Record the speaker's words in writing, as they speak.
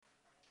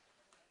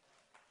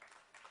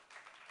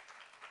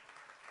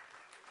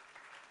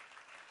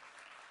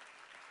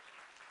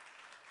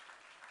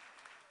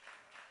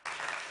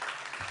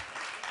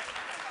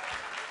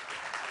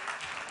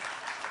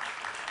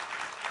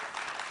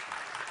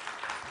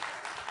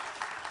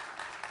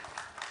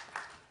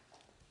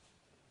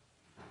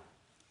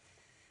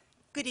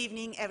Good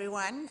evening,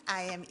 everyone.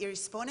 I am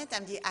Iris Bohnet.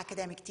 I'm the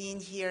academic dean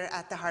here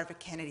at the Harvard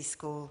Kennedy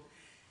School.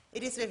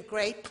 It is with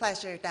great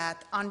pleasure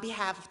that on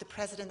behalf of the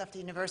president of the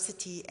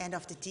university and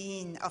of the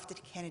dean of the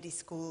Kennedy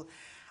School,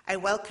 I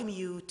welcome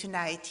you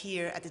tonight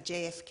here at the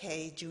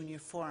JFK Junior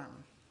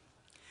Forum.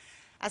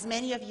 As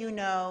many of you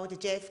know, the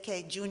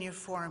JFK Junior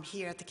Forum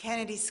here at the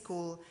Kennedy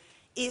School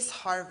is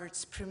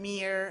Harvard's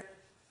premier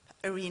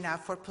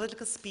arena for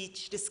political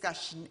speech,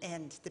 discussion,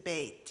 and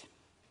debate.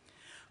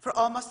 For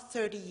almost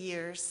 30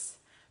 years,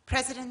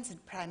 presidents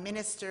and prime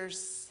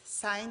ministers,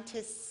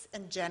 scientists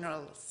and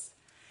generals,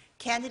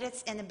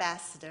 candidates and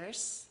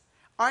ambassadors,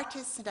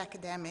 artists and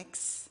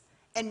academics,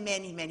 and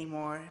many, many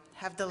more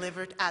have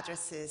delivered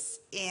addresses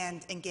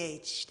and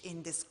engaged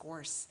in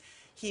discourse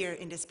here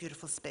in this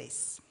beautiful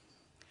space.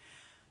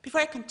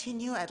 Before I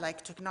continue, I'd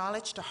like to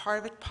acknowledge the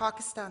Harvard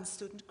Pakistan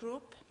Student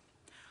Group,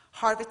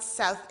 Harvard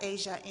South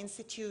Asia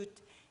Institute,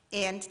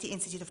 and the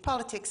Institute of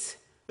Politics,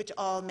 which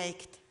all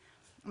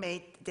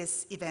made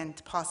this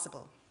event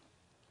possible.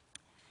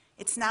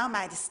 It's now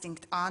my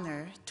distinct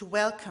honor to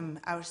welcome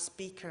our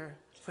speaker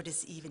for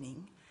this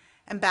evening,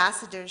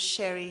 Ambassador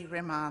Sherry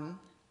Rehman,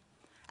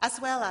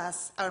 as well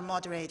as our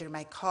moderator,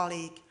 my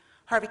colleague,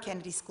 Harvard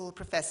Kennedy School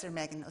Professor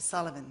Meghan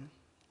O'Sullivan.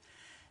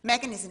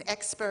 Meghan is an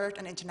expert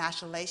on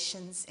international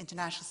relations,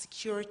 international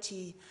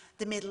security,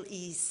 the Middle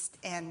East,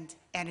 and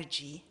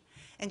energy,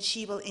 and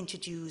she will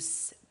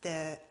introduce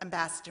the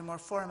ambassador more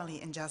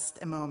formally in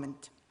just a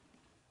moment.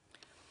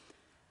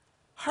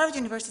 Harvard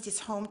University is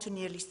home to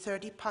nearly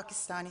 30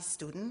 Pakistani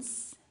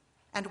students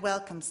and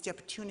welcomes the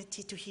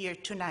opportunity to hear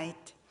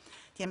tonight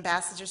the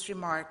ambassador's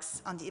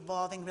remarks on the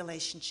evolving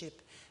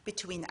relationship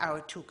between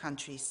our two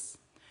countries.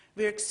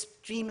 We're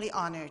extremely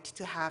honored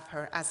to have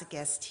her as a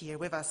guest here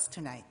with us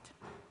tonight.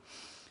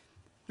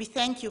 We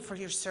thank you for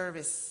your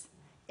service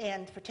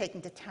and for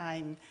taking the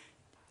time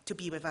to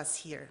be with us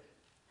here.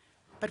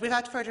 But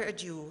without further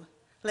ado,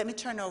 let me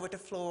turn over the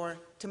floor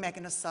to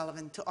Meghan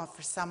O'Sullivan to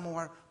offer some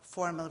more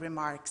formal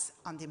remarks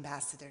on the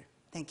ambassador.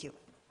 Thank you.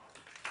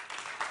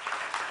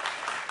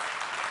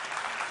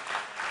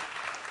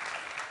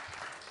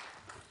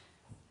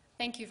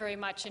 Thank you very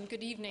much, and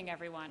good evening,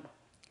 everyone.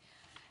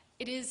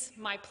 It is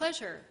my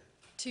pleasure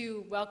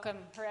to welcome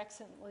Her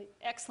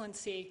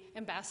Excellency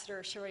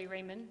Ambassador Sherry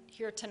Rehman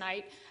here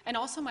tonight, and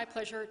also my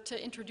pleasure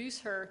to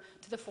introduce her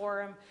to the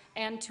forum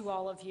and to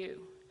all of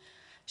you.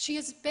 She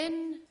has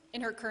been in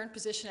her current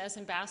position as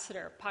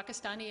ambassador,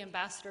 Pakistani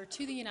ambassador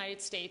to the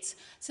United States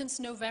since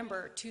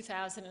November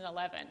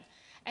 2011.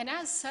 And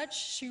as such,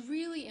 she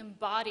really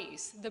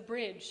embodies the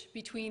bridge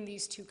between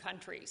these two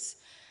countries.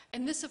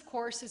 And this, of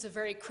course, is a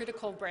very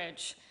critical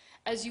bridge.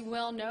 As you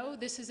well know,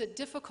 this is a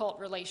difficult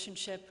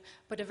relationship,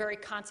 but a very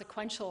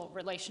consequential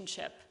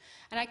relationship.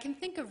 And I can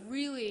think of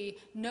really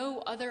no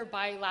other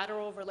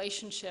bilateral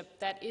relationship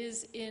that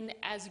is in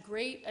as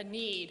great a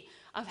need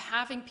of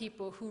having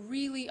people who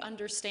really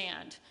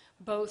understand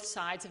both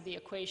sides of the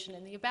equation,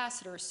 and the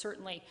ambassador is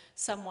certainly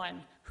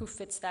someone who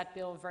fits that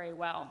bill very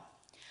well.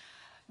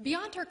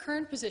 Beyond her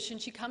current position,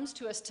 she comes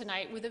to us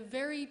tonight with a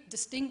very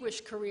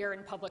distinguished career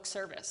in public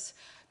service.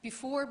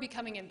 Before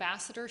becoming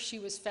ambassador, she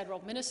was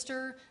federal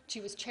minister,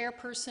 she was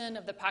chairperson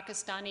of the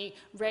Pakistani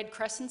Red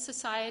Crescent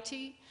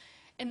Society.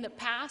 In the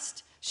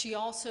past, she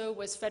also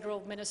was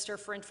federal minister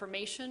for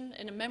information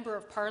and a member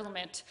of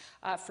parliament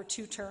for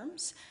 2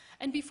 terms.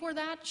 And before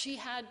that, she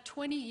had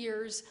 20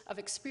 years of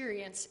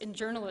experience in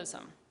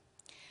journalism.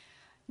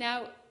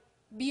 Now,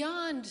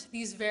 beyond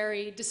these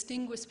very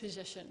distinguished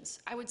positions,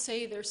 I would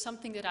say there's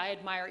something that I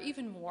admire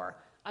even more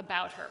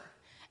about her,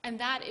 and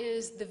that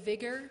is the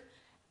vigor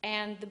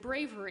and the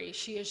bravery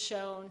she has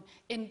shown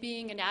in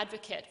being an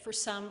advocate for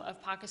some of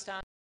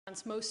Pakistan's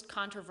most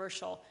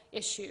controversial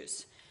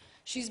issues.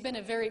 She's been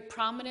a very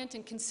prominent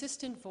and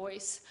consistent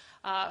voice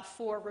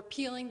for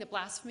repealing the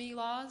blasphemy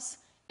laws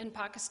in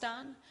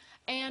Pakistan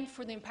and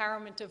for the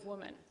empowerment of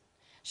women.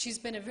 She's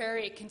been a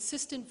very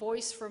consistent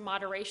voice for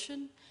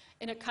moderation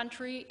in a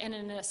country and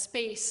in a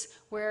space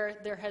where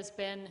there has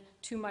been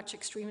too much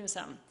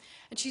extremism.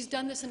 And she's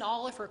done this in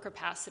all of her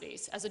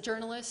capacities, as a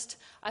journalist,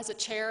 as a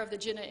chair of the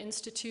Jinnah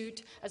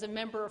Institute, as a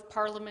member of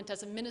parliament,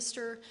 as a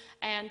minister,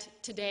 and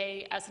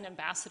today as an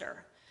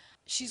ambassador.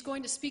 She's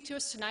going to speak to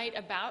us tonight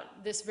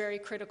about this very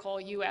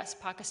critical U.S.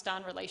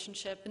 Pakistan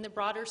relationship and the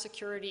broader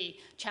security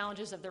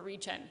challenges of the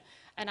region.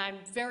 And I'm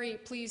very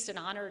pleased and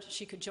honored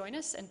she could join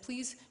us, and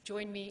please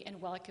join me in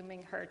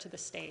welcoming her to the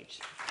stage.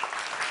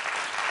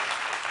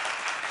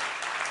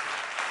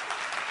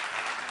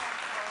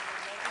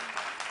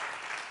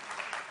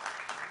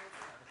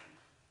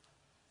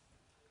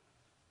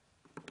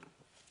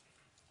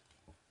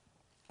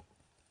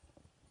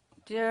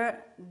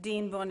 Dear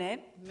Dean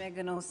Bohnet,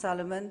 Meghan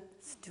O'Sullivan,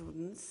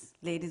 students,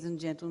 ladies and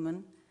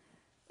gentlemen,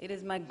 it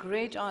is my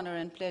great honor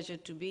and pleasure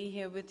to be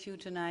here with you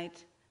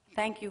tonight.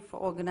 Thank you for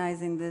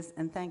organizing this,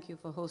 and thank you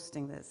for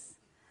hosting this.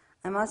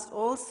 I must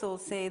also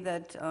say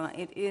that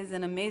it is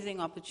an amazing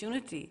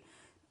opportunity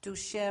to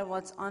share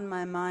what's on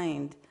my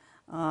mind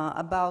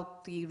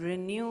about the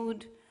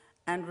renewed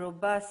and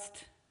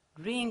robust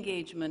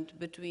re-engagement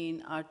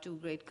between our two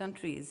great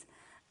countries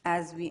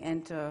as we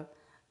enter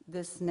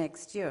this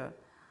next year.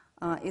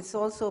 It's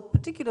also a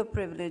particular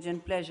privilege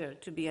and pleasure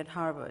to be at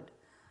Harvard.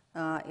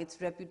 Its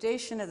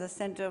reputation as a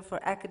center for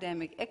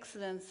academic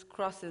excellence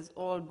crosses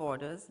all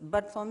borders,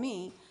 but for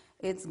me,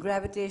 its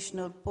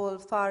gravitational pull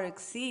far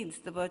exceeds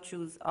the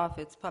virtues of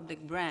its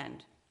public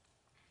brand.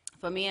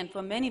 For me and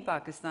for many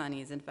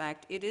Pakistanis, in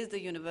fact, it is the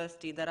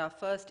university that our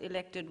first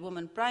elected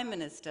woman prime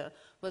minister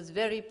was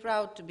very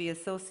proud to be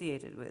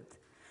associated with.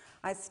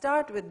 I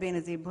start with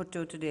Benazir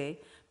Bhutto today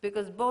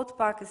because both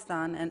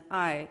Pakistan and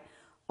I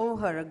owe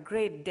her a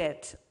great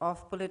debt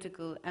of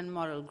political and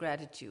moral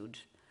gratitude.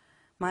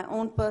 My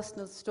own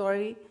personal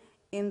story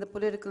in the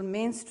political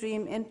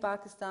mainstream in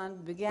Pakistan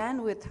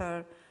began with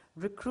her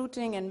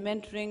recruiting and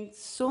mentoring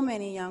so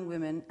many young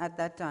women at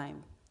that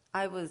time.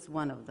 I was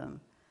one of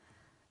them.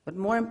 But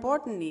more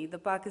importantly, the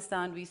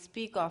Pakistan we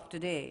speak of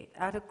today,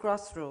 at a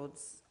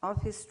crossroads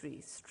of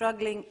history,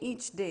 struggling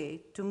each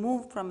day to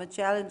move from a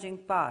challenging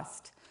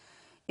past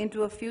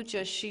into a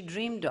future she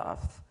dreamed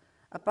of,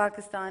 a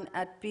Pakistan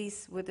at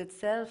peace with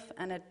itself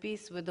and at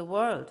peace with the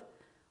world,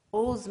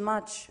 owes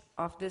much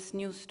of this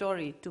new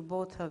story to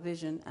both her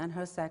vision and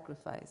her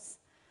sacrifice.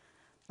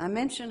 I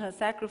mention her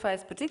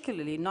sacrifice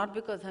particularly not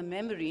because her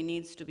memory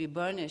needs to be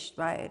burnished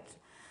by it,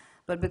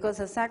 but because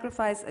her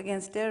sacrifice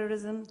against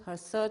terrorism, her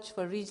search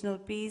for regional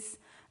peace,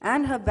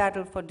 and her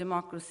battle for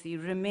democracy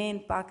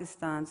remain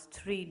Pakistan's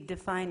three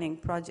defining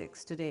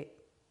projects today.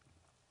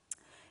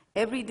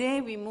 Every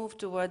day we move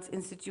towards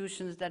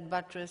institutions that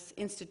buttress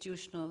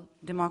institutional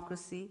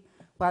democracy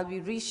while we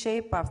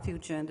reshape our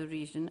future in the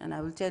region, and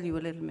I will tell you a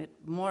little bit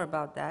more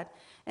about that.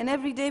 And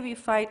every day we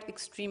fight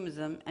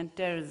extremism and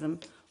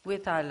terrorism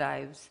with our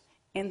lives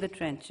in the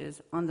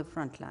trenches, on the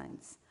front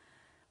lines.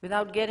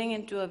 Without getting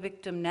into a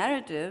victim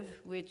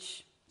narrative,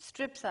 which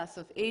strips us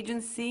of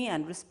agency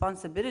and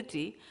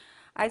responsibility,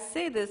 I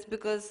say this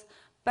because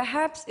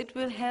perhaps it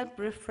will help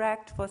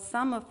refract for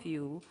some of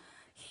you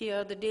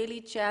here the daily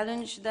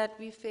challenge that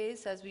we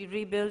face as we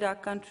rebuild our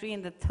country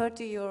in the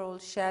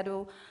 30-year-old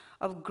shadow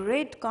of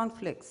great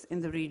conflicts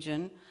in the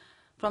region,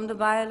 from the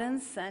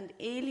violence and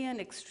alien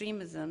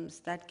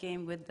extremisms that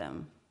came with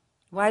them.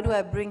 Why do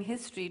I bring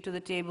history to the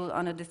table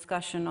on a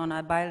discussion on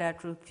our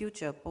bilateral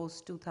future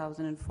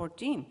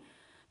post-2014?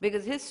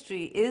 Because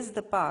history is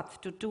the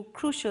path to two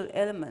crucial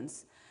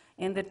elements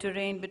in the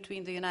terrain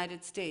between the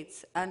United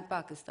States and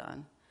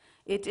Pakistan.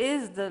 It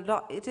is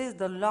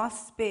the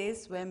lost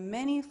space where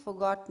many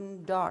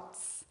forgotten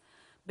dots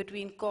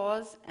between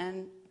cause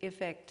and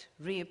effect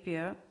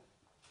reappear,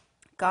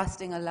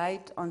 casting a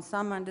light on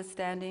some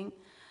understanding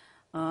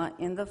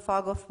in the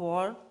fog of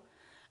war.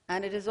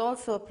 And it is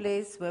also a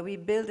place where we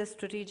build a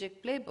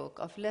strategic playbook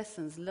of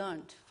lessons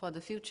learned for the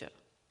future.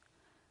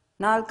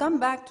 Now, I'll come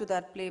back to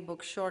that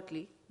playbook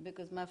shortly,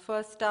 because my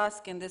first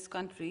task in this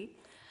country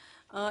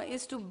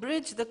is to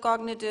bridge the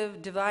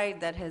cognitive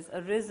divide that has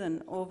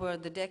arisen over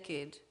the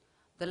decade,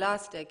 the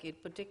last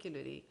decade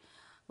particularly,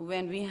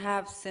 when we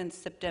have since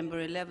September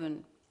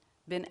 11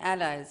 been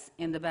allies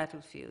in the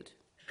battlefield.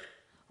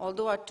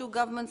 Although our two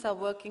governments are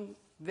working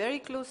very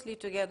closely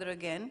together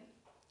again,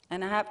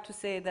 and I have to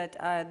say that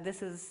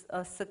this is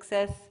a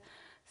success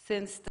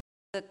since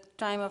the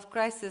time of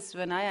crisis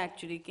when I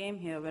actually came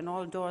here, when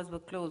all doors were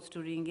closed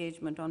to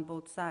re-engagement on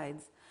both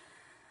sides.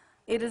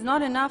 It is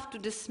not enough to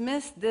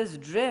dismiss this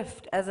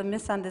drift as a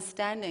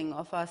misunderstanding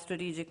of our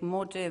strategic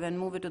motive and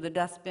move it to the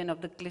dustbin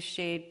of the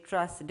cliched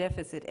trust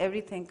deficit.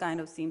 Everything kind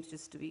of seems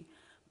just to be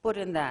put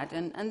in that,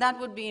 and that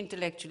would be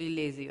intellectually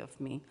lazy of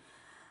me.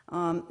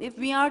 If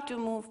we are to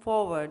move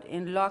forward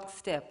in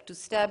lockstep to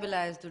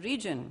stabilize the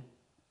region,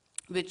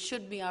 which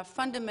should be our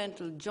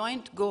fundamental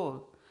joint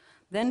goal,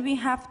 then we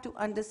have to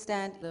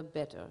understand the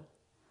better.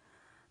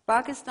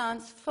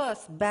 Pakistan's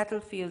first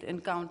battlefield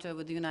encounter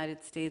with the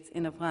United States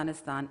in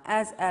Afghanistan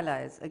as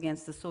allies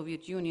against the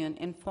Soviet Union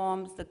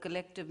informs the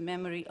collective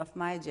memory of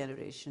my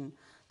generation.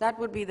 That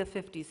would be the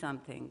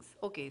 50-somethings.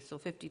 Okay, so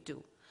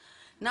 52.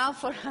 Now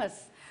for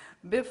us,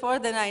 before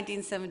the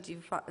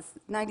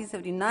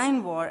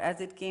 1979 war,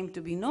 as it came to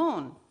be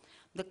known,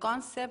 the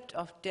concept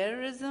of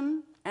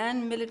terrorism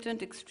and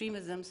militant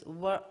extremisms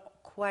were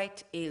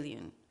quite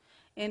alien.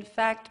 In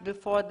fact,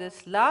 before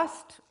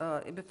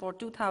before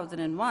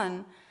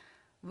 2001,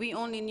 we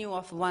only knew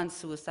of one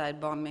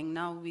suicide bombing.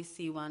 Now we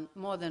see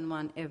more than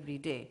one every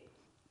day.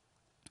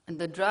 And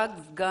the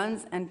drugs,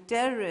 guns, and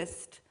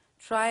terrorist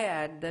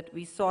triad that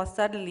we saw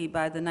suddenly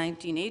by the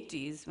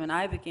 1980s, when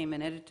I became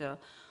an editor,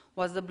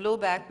 was the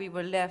blowback we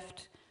were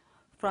left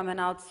from an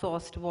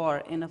outsourced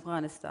war in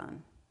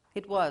Afghanistan.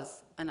 It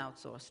was an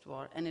outsourced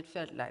war, and it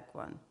felt like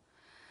one.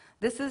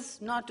 This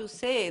is not to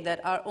say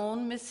that our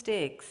own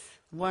mistakes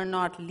were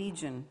not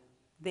legion.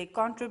 They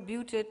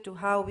contributed to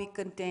how we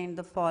contained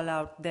the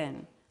fallout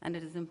then, and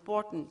it is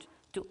important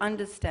to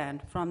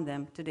understand from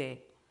them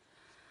today.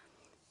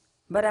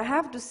 But I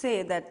have to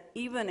say that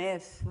even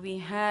if we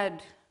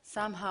had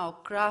somehow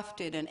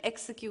crafted and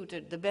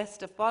executed the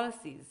best of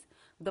policies,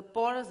 the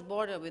porous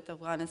border with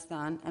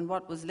Afghanistan and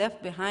what was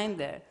left behind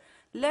there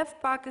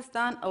left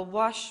Pakistan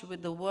awash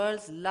with the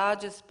world's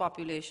largest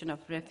population of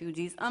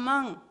refugees,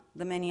 among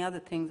the many other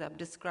things I've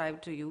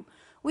described to you.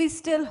 We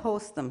still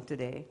host them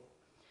today.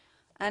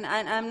 And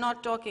I'm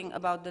not talking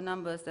about the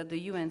numbers that the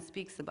UN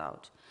speaks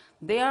about.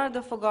 They are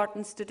the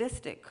forgotten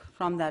statistic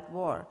from that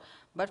war.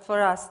 But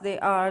for us, they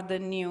are the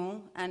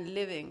new and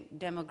living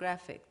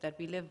demographic that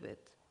we live with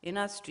in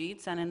our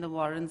streets and in the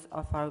warrens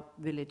of our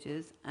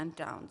villages and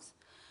towns.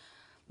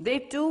 They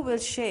too will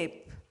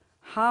shape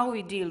how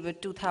we deal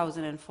with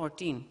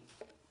 2014.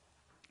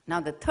 Now,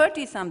 the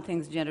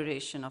 30-somethings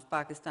generation of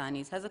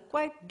Pakistanis has a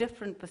quite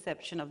different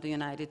perception of the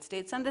United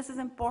States, and this is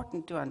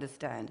important to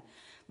understand.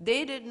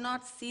 They did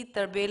not see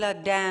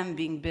Tarbela Dam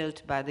being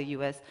built by the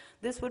US.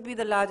 This would be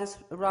the largest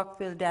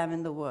rock-filled dam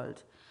in the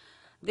world.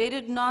 They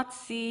did not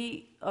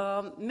see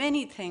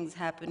many things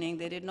happening.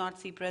 They did not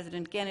see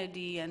President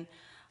Kennedy and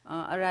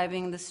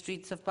arriving in the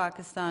streets of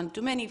Pakistan,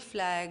 too many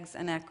flags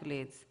and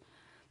accolades.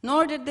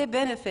 Nor did they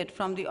benefit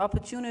from the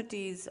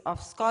opportunities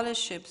of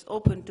scholarships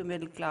open to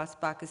middle-class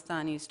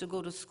Pakistanis to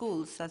go to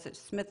schools such as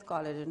Smith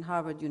College and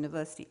Harvard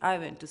University. I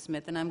went to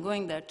Smith, and I'm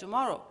going there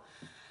tomorrow.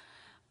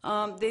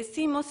 They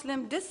see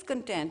Muslim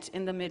discontent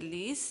in the Middle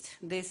East.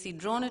 They see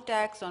drone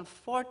attacks on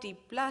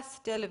 40-plus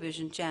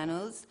television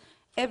channels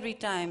every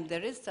time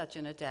there is such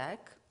an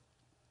attack.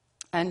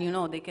 And you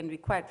know, they can be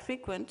quite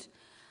frequent.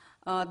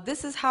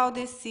 This is how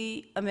they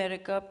see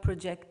America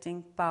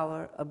projecting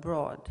power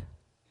abroad.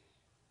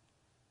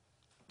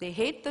 They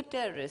hate the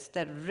terrorists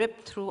that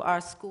rip through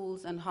our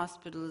schools and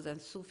hospitals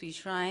and Sufi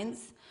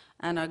shrines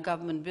and our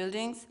government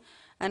buildings,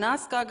 and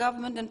ask our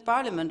government and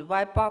parliament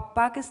why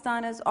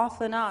Pakistan is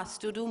often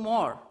asked to do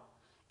more.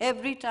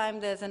 Every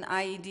time there's an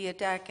IED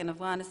attack in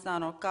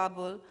Afghanistan or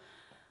Kabul,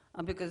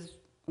 because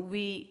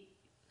we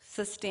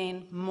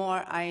sustain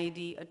more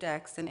IED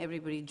attacks than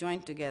everybody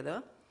joined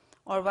together,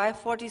 or why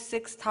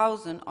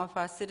 46,000 of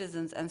our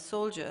citizens and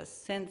soldiers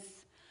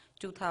since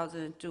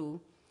 2002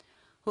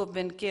 who have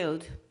been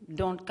killed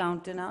don't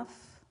count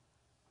enough.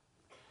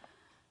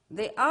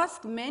 They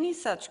ask many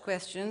such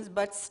questions,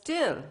 but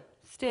still,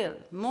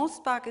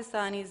 most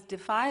Pakistanis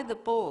defy the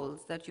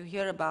polls that you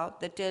hear about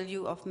that tell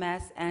you of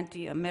mass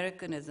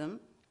anti-Americanism,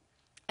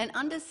 and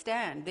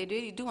understand, they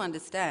really do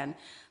understand,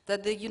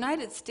 that the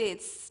United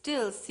States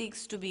still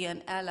seeks to be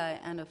an ally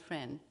and a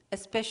friend,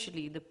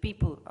 especially the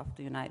people of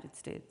the United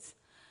States.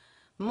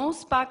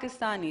 Most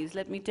Pakistanis,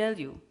 let me tell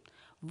you,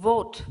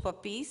 vote for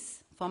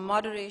peace, for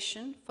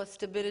moderation, for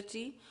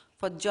stability,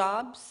 for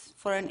jobs,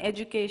 for an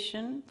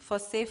education, for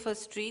safer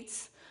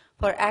streets,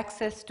 for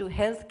access to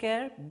health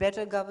care,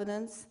 better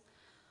governance,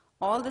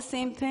 all the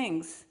same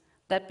things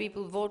that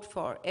people vote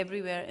for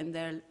everywhere in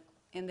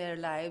their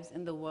lives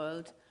in the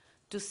world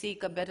to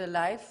seek a better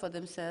life for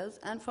themselves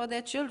and for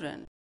their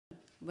children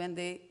when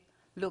they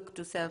look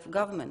to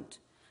self-government.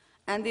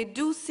 And they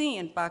do see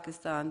in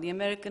Pakistan the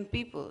American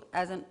people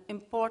as an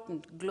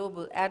important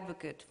global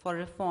advocate for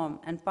reform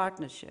and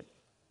partnership.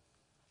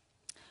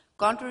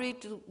 Contrary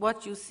to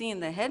what you see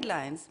in the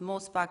headlines,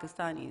 most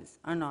Pakistanis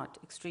are not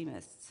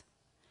extremists.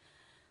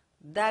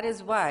 That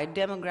is why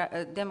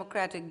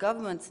democratic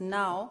governments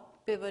now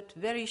pivot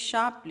very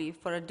sharply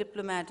for a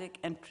diplomatic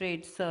and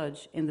trade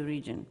surge in the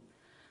region.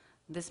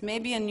 This may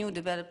be a new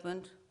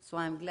development, so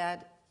I'm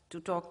glad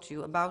to talk to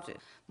you about it.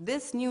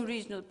 This new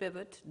regional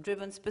pivot,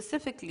 driven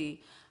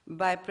specifically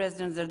by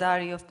President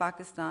Zardari of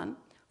Pakistan,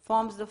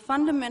 forms the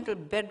fundamental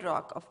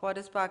bedrock of what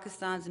is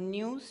Pakistan's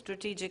new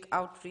strategic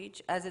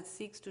outreach as it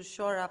seeks to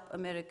shore up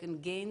American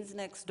gains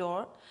next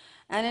door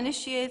and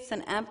initiates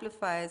and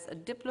amplifies a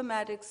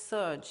diplomatic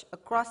surge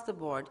across the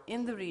board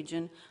in the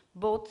region,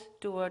 both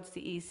towards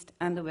the east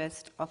and the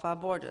west of our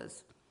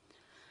borders.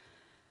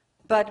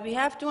 But we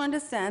have to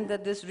understand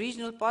that this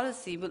regional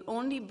policy will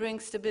only bring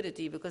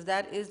stability, because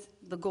that is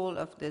the goal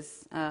of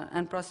this,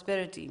 and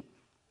prosperity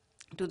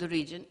to the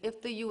region,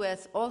 if the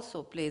US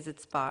also plays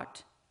its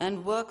part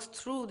and works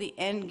through the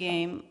end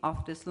game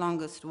of this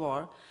longest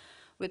war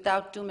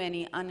without too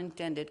many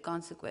unintended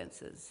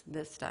consequences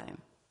this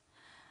time.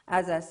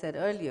 As I said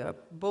earlier,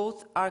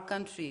 both our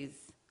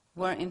countries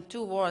were in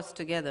 2 wars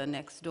together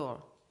next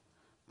door.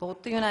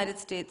 Both the United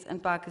States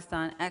and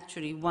Pakistan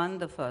actually won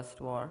the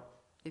first war,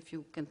 if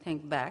you can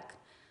think back,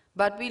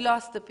 but we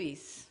lost the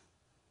peace.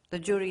 The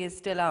jury is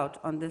still out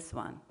on this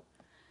one.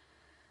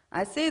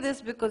 I say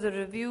this because a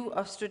review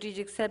of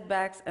strategic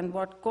setbacks and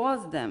what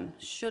caused them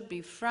should be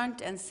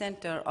front and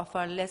center of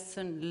our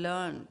lesson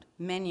learned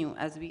menu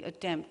as we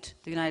attempt,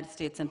 the United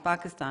States and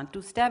Pakistan,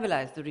 to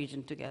stabilize the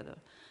region together.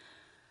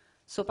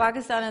 So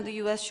Pakistan and the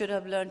US should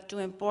have learned 2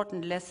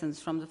 important lessons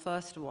from the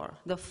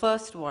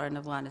first war in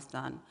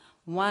Afghanistan.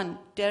 1,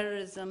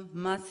 terrorism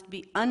must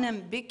be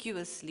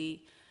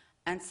unambiguously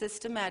and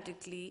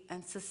systematically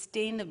and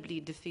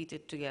sustainably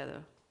defeated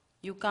together.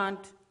 You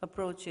can't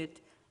approach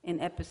it in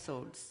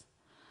episodes,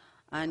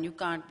 and you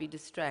can't be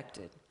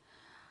distracted.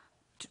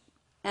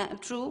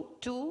 True,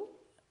 2,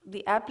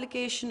 the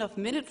application of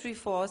military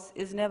force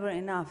is never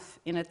enough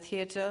in a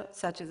theater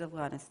such as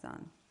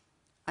Afghanistan.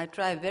 I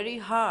try very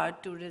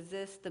hard to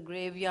resist the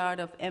graveyard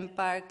of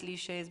empire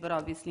cliches, but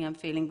obviously I'm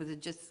failing because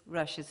it just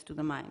rushes to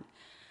the mind.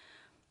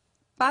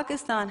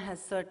 Pakistan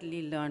has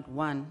certainly learned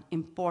one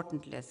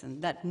important lesson,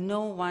 that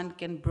no one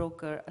can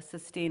broker a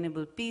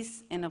sustainable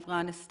peace in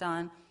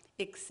Afghanistan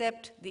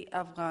except the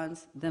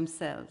Afghans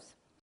themselves.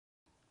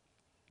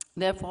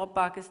 Therefore,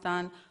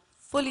 Pakistan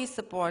fully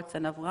supports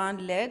an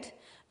Afghan-led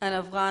and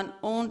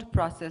Afghan-owned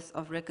process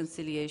of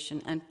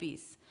reconciliation and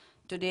peace.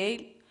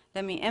 Today,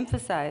 let me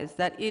emphasize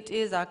that it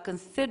is our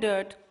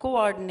considered,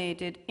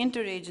 coordinated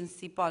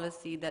interagency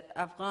policy that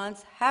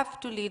Afghans have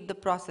to lead the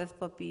process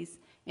for peace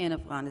in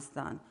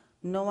Afghanistan.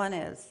 No one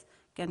else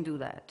can do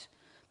that.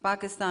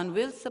 Pakistan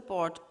will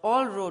support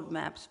all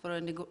roadmaps for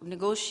a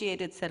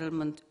negotiated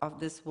settlement of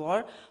this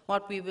war.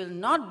 What we will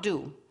not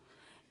do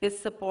is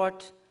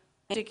support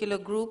a particular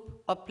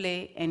group or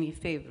play any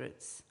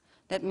favorites.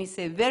 Let me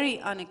say very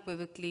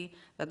unequivocally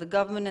that the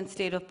government and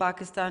state of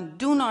Pakistan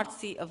do not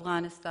see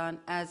Afghanistan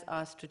as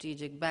our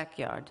strategic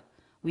backyard.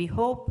 We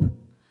hope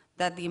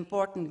that the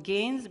important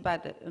gains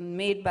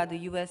made by the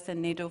US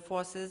and NATO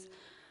forces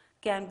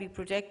can be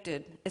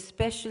protected,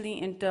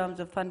 especially in terms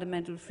of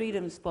fundamental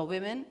freedoms for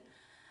women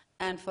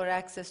and for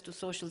access to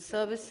social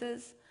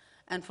services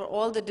and for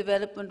all the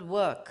development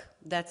work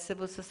that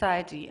civil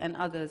society and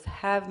others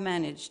have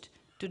managed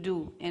to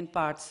do in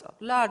parts of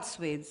large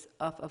swathes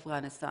of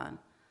Afghanistan.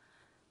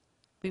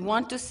 We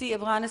want to see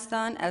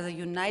Afghanistan as a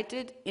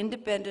united,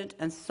 independent,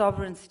 and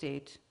sovereign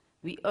state.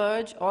 We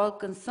urge all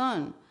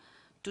concerned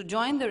to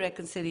join the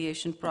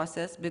reconciliation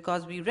process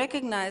because we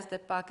recognize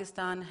that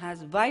Pakistan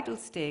has vital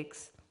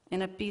stakes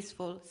in a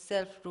peaceful,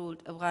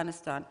 self-ruled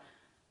Afghanistan.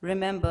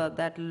 Remember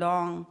that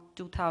long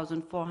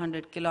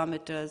 2,400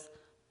 kilometers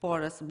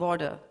porous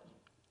border.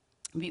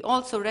 We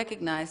also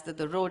recognize that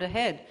the road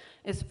ahead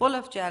is full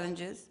of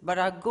challenges, but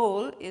our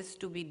goal is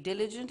to be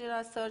diligent in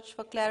our search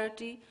for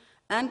clarity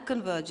and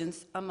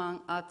convergence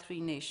among our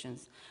three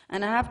nations.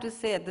 And I have to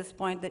say at this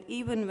point that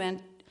even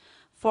when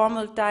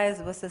formal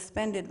ties were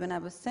suspended when I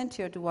was sent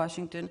here to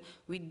Washington,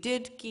 we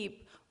did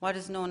keep what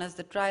is known as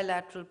the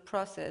trilateral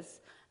process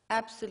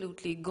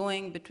absolutely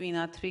going between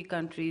our three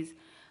countries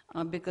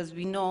because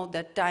we know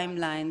that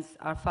timelines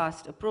are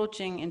fast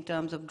approaching in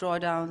terms of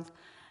drawdowns,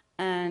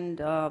 and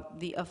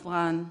the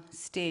Afghan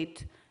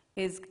state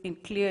is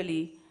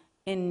clearly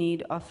in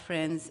need of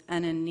friends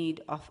and in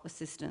need of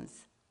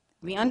assistance.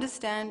 We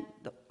understand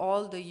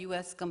all the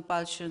US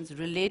compulsions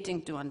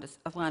relating to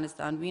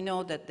Afghanistan. We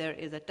know that there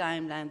is a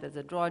timeline, there's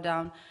a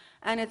drawdown,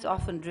 and it's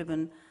often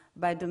driven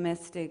by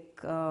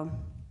domestic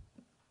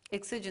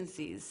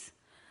exigencies.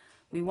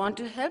 We want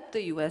to help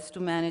the US to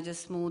manage a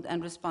smooth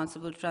and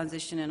responsible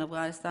transition in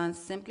Afghanistan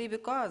simply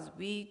because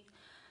we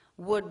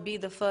would be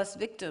the first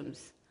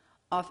victims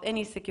of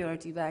any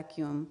security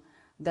vacuum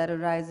that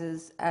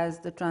arises as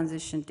the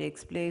transition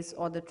takes place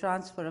or the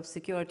transfer of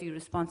security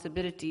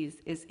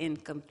responsibilities is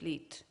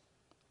incomplete.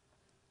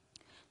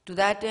 To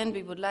that end,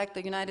 we would like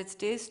the United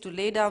States to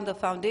lay down the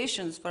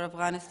foundations for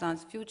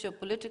Afghanistan's future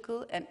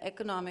political and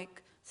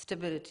economic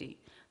stability.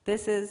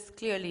 This is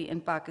clearly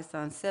in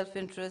Pakistan's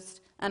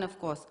self-interest and, of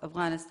course,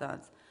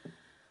 Afghanistan's.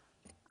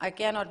 I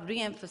cannot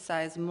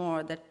re-emphasize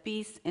more that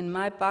peace in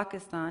my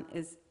Pakistan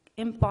is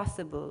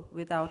impossible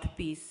without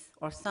peace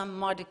or some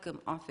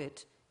modicum of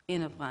it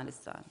in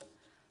Afghanistan.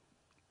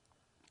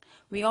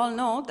 We all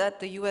know that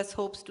the US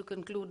hopes to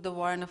conclude the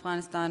war in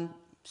Afghanistan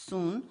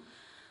soon,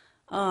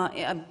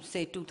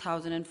 say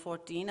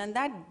 2014, and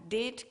that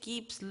date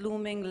keeps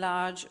looming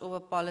large over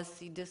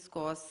policy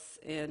discourse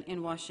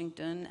in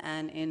Washington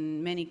and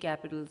in many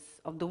capitals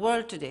of the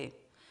world today.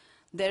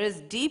 There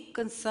is deep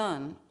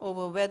concern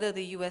over whether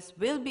the US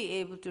will be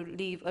able to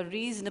leave a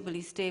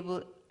reasonably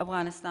stable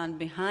Afghanistan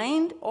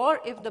behind, or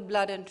if the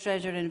blood and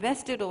treasure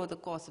invested over the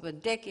course of a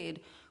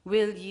decade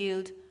will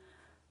yield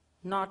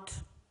not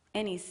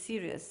any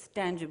serious,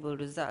 tangible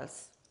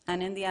results.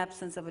 And in the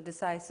absence of a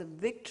decisive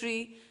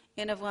victory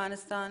in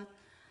Afghanistan,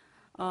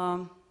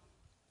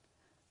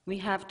 we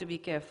have to be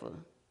careful.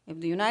 If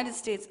the United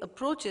States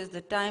approaches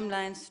the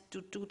timelines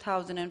to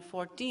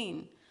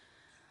 2014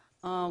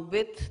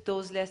 with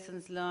those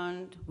lessons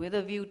learned, with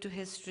a view to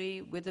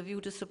history, with a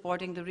view to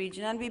supporting the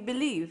region, and we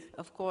believe,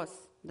 of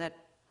course, that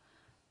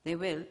they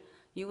will,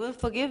 you will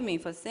forgive me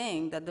for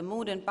saying that the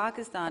mood in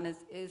Pakistan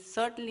is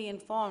certainly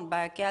informed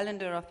by a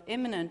calendar of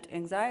imminent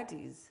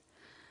anxieties.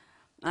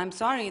 I'm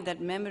sorry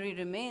that memory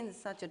remains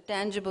such a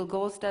tangible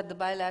ghost at the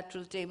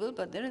bilateral table,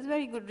 but there is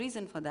very good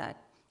reason for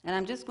that. And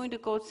I'm just going to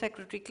quote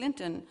Secretary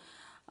Clinton,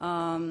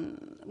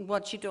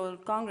 what she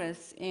told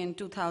Congress in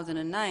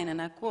 2009,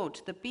 and I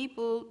quote, "The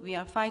people we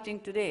are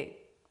fighting today,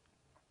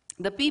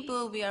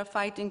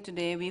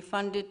 we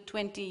funded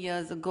 20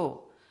 years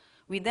ago.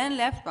 We then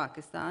left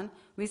Pakistan.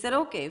 We said,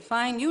 okay,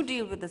 fine, you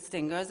deal with the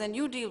stingers and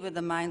you deal with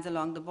the mines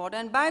along the border.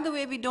 And by the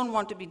way, we don't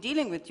want to be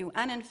dealing with you.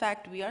 And in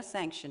fact, we are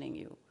sanctioning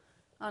you,"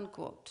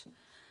 unquote.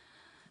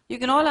 You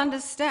can all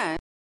understand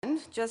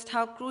just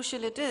how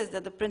crucial it is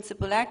that the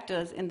principal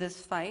actors in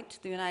this fight,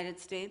 the United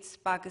States,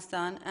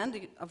 Pakistan,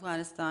 and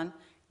Afghanistan,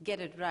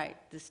 get it right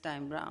this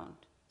time round.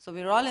 So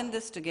we're all in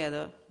this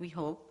together, we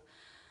hope,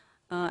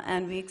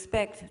 and we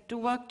expect to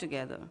work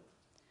together.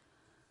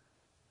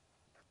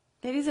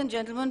 Ladies and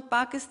gentlemen,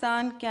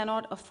 Pakistan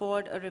cannot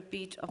afford a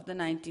repeat of the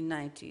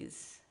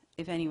 1990s.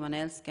 If anyone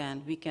else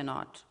can, we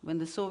cannot. When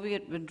the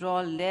Soviet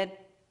withdrawal led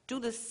to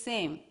the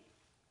same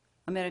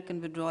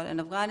American withdrawal,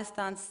 and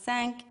Afghanistan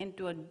sank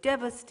into a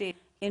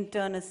devastating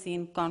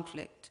internecine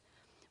conflict.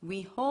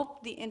 We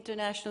hope the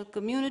international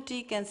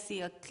community can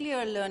see a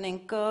clear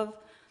learning curve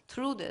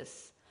through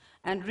this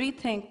and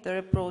rethink their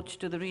approach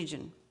to the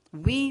region.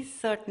 We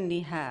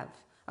certainly have.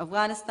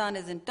 Afghanistan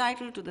is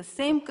entitled to the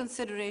same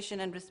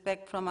consideration and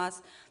respect from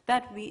us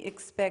that we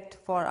expect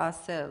for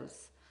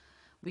ourselves.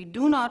 We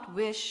do not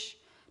wish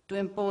to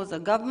impose a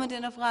government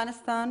in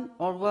Afghanistan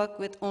or work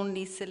with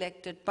only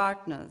selected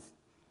partners.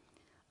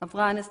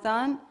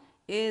 Afghanistan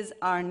is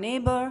our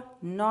neighbor,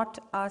 not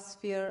our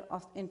sphere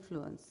of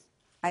influence.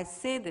 I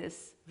say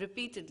this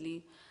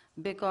repeatedly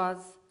because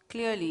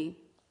clearly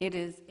it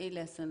is a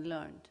lesson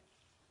learned.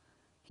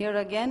 Here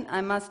again,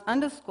 I must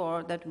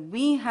underscore that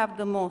we have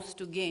the most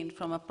to gain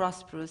from a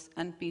prosperous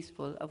and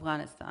peaceful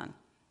Afghanistan.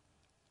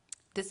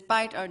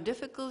 Despite our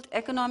difficult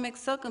economic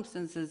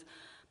circumstances,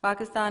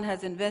 Pakistan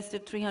has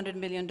invested $300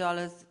 million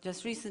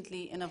just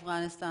recently in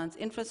Afghanistan's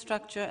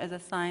infrastructure as a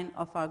sign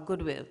of our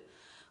goodwill.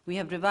 We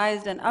have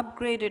revised and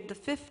upgraded the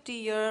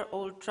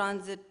 50-year-old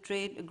transit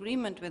trade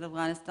agreement with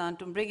Afghanistan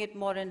to bring it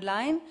more in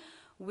line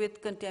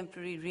with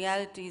contemporary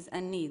realities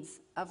and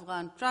needs.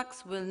 Afghan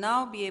trucks will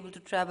now be able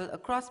to travel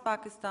across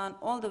Pakistan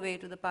all the way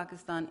to the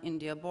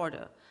Pakistan-India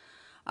border.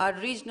 Our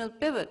regional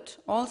pivot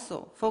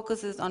also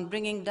focuses on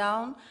bringing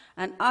down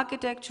an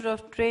architecture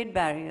of trade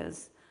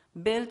barriers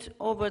built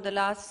over the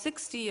last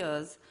 60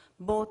 years,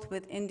 both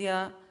with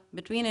India,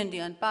 between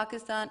India and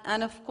Pakistan,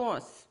 and of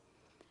course,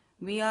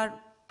 we are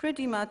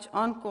pretty much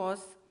on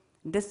course,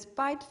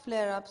 despite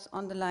flare-ups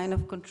on the line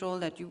of control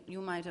that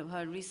you might have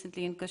heard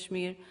recently in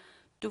Kashmir,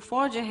 to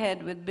forge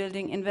ahead with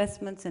building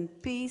investments in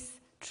peace,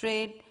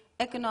 trade,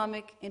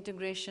 economic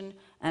integration,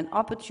 and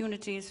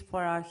opportunities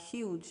for our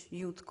huge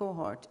youth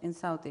cohort in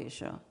South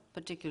Asia,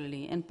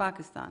 particularly in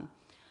Pakistan.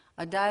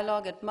 A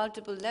dialogue at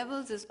multiple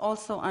levels is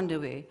also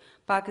underway.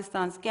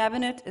 Pakistan's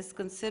cabinet is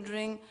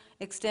considering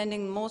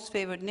extending most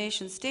favored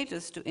nation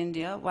status to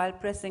India while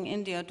pressing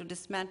India to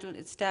dismantle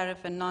its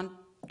tariff and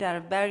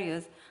non-tariff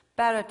barriers,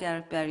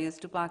 para-tariff barriers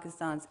to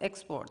Pakistan's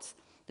exports.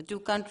 The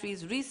two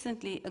countries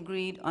recently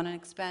agreed on an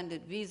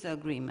expanded visa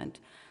agreement.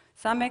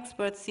 Some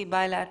experts see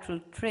bilateral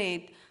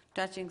trade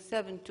touching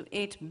 $7 to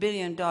 $8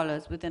 billion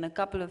within a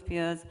couple of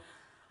years.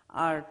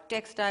 Our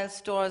textile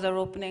stores are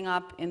opening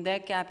up in their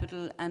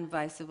capital and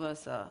vice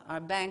versa. Our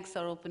banks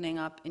are opening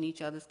up in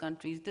each other's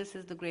countries. This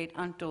is the great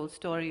untold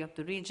story of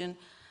the region,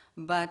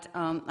 but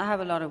I have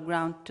a lot of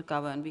ground to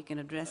cover and we can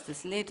address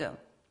this later.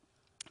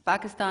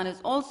 Pakistan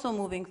is also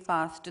moving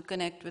fast to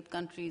connect with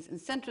countries in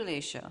Central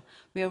Asia.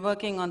 We are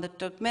working on the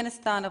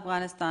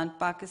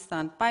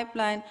Turkmenistan-Afghanistan-Pakistan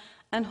pipeline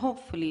and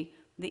hopefully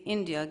the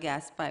India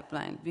gas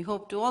pipeline. We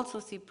hope to also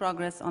see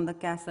progress on the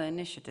CASA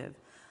initiative.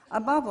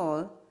 Above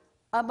all,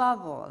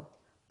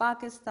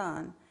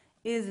 Pakistan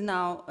is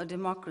now a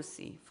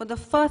democracy. For the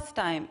first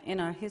time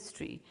in our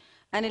history,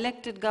 an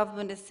elected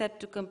government is set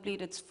to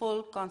complete its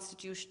full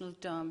constitutional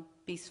term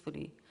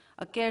peacefully.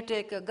 A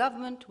caretaker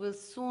government will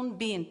soon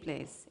be in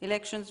place.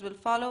 Elections will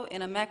follow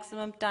in a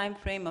maximum time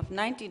frame of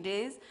 90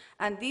 days,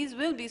 and these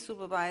will be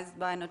supervised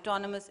by an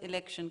autonomous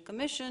election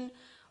commission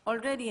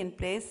already in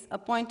place,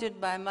 appointed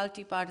by a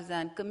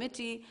multi-partisan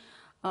committee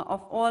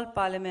of all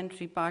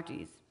parliamentary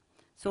parties.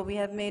 So we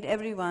have made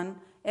every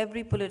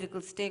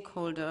political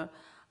stakeholder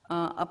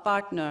a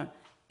partner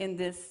in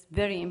this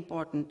very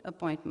important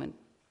appointment.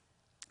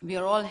 We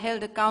are all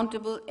held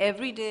accountable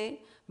every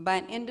day by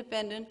an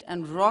independent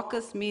and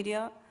raucous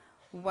media,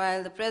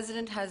 while the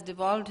President has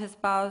devolved his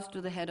powers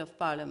to the head of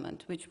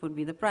Parliament, which would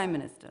be the Prime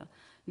Minister.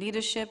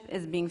 Leadership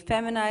is being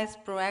feminized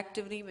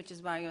proactively, which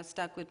is why you're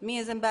stuck with me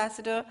as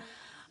ambassador,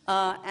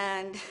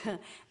 and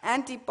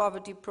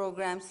anti-poverty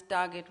programs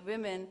target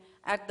women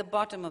at the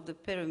bottom of the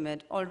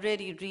pyramid,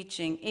 already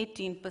reaching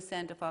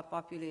 18% of our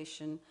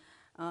population,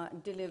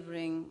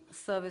 delivering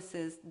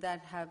services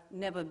that have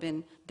never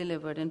been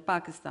delivered in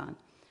Pakistan.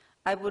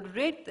 I would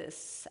rate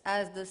this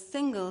as the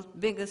single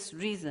biggest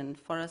reason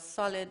for a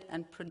solid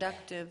and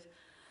productive,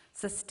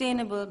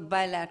 sustainable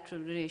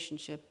bilateral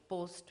relationship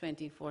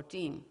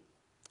post-2014.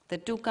 The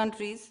two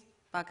countries,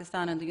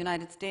 Pakistan and the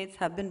United States,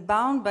 have been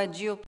bound by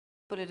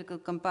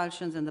geopolitical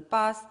compulsions in the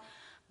past,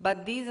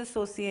 but these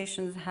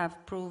associations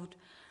have proved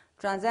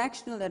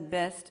transactional at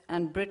best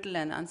and brittle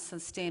and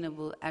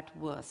unsustainable at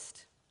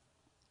worst.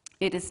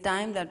 It is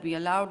time that we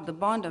allowed the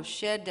bond of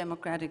shared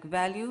democratic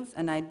values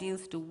and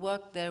ideals to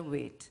work their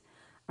weight.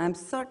 I'm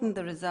certain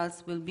the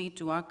results will be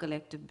to our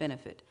collective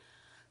benefit.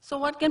 So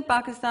what can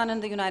Pakistan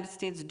and the United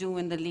States do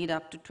in the lead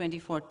up to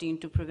 2014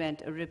 to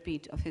prevent a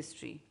repeat of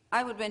history?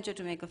 I would venture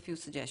to make a few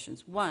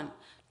suggestions. One,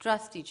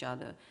 trust each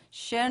other.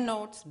 Share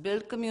notes,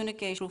 build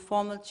communication through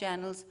formal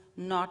channels,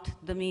 not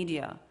the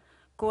media.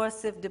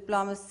 Coercive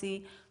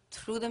diplomacy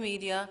through the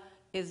media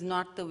is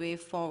not the way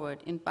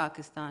forward in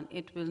Pakistan.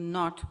 It will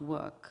not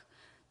work.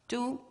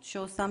 2,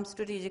 show some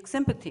strategic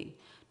sympathy.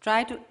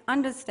 Try to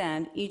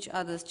understand each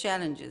other's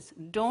challenges.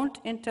 Don't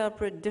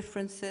interpret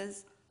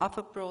differences of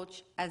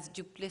approach as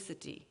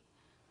duplicity.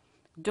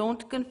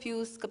 Don't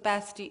confuse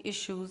capacity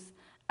issues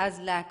as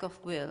lack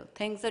of will.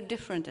 Things are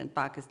different in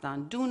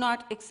Pakistan. Do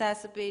not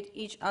exacerbate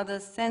each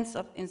other's sense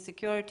of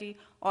insecurity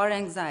or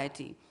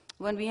anxiety.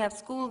 When we have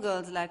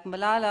schoolgirls like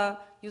Malala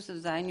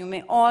Yousafzai, you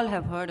may all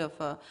have heard of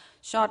her,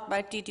 shot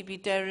by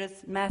TTP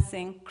terrorists,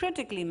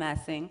 critically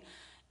massing,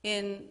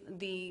 in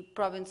the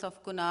province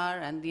of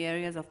Kunar and the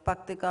areas of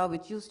Paktika,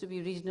 which used to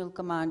be Regional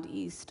Command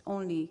East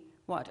only,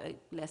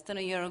 less than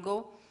a year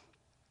ago.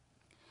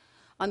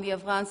 On the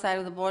Afghan side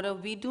of the border,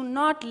 we do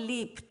not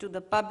leap to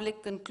the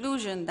public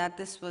conclusion that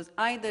this was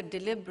either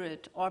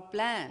deliberate or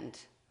planned,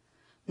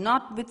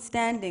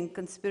 notwithstanding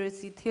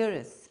conspiracy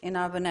theorists in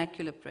our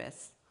vernacular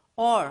press,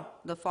 or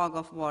the fog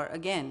of war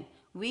again.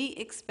 We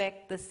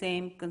expect the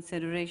same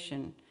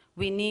consideration.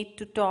 We need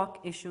to talk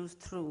issues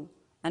through,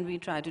 and we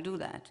try to do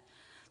that.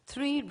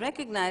 3,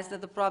 recognize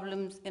that the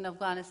problems in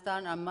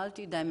Afghanistan are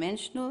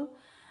multidimensional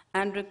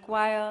and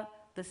require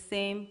the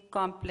same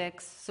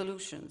complex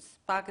solutions.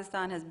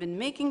 Pakistan has been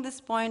making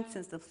this point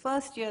since the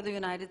first year the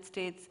United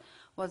States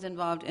was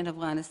involved in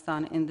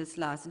Afghanistan in this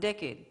last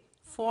decade.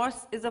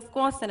 Force is, of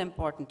course, an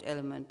important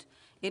element.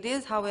 It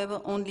is, however,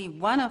 only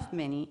one of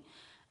many,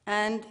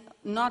 and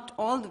not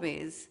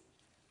always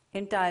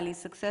entirely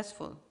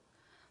successful.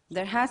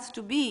 There has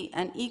to be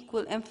an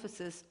equal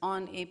emphasis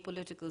on a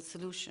political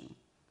solution.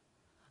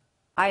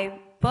 I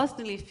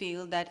personally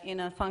feel that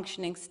in a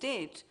functioning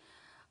state,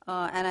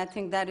 and I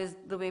think that is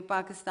the way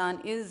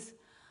Pakistan is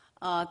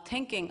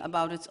thinking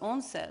about its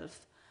own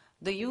self,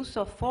 the use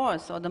of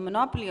force or the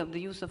monopoly of the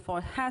use of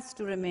force has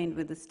to remain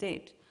with the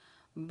state.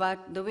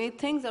 But the way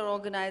things are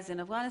organized in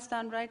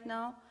Afghanistan right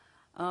now,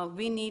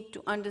 we need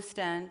to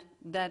understand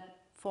that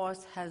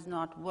force has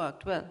not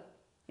worked well.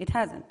 It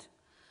hasn't.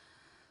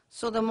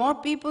 So the more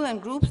people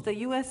and groups the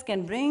US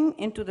can bring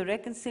into the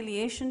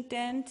reconciliation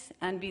tent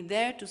and be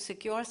there to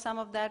secure some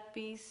of that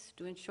peace,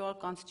 to ensure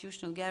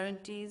constitutional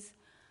guarantees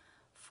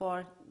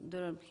for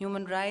the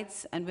human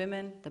rights and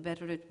women, the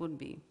better it would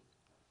be.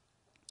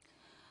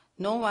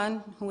 No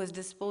one who is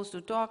disposed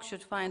to talk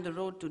should find the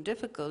road too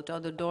difficult or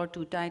the door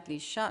too tightly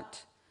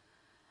shut.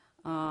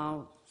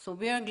 So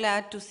we are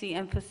glad to see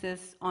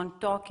emphasis on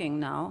talking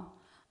now.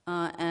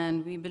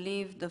 And we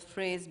believe the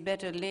phrase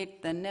better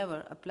late than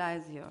never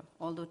applies here,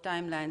 although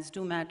timelines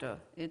do matter.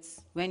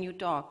 It's when you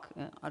talk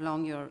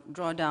along your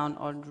drawdown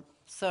or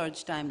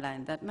surge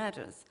timeline that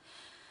matters.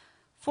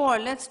 4,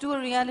 let's do a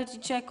reality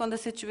check on the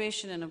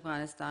situation in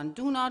Afghanistan.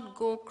 Do not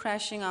go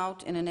crashing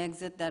out in an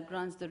exit that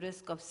runs the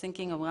risk of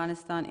sinking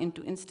Afghanistan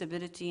into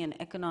instability and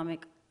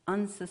economic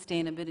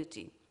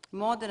unsustainability.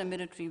 More than a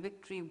military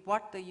victory,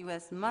 what the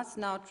US must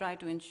now try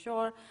to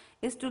ensure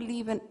is to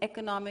leave an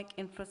economic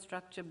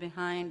infrastructure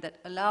behind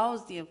that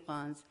allows the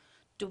Afghans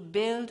to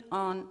build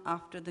on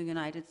after the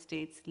United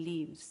States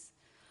leaves.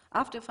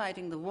 After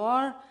fighting the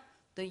war,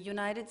 the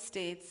United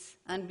States,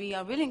 and we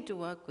are willing to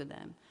work with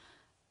them,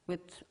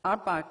 with our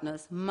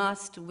partners,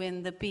 must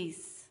win the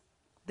peace.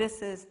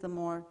 This is the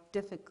more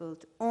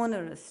difficult,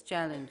 onerous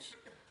challenge.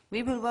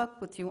 We will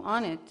work with you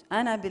on it,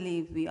 and I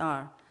believe we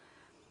are.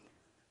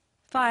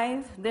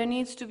 5, there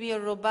needs to be a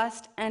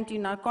robust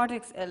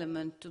anti-narcotics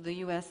element to the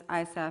US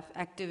ISAF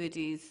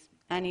activities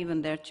and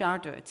even their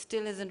charter. It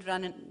still isn't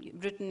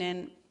written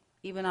in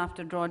even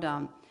after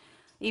drawdown,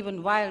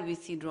 even while we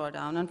see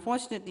drawdown.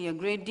 Unfortunately, a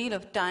great deal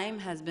of time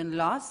has been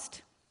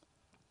lost,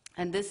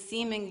 and this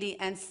seemingly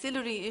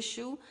ancillary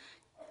issue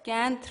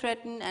can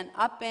threaten and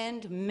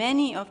upend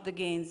many of the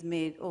gains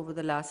made over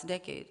the last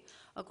decade.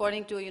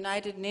 According to a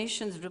United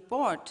Nations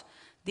report,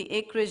 the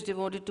acreage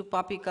devoted to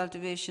poppy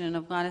cultivation in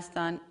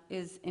Afghanistan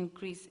is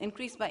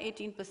increased by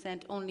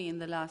 18% only in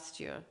the last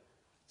year.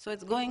 So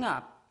it's going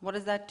up. What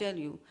does that tell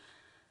you?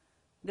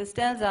 This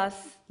tells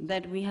us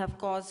that we have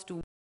cause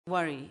to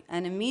worry.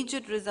 An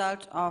immediate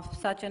result of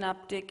such an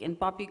uptick in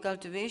poppy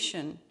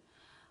cultivation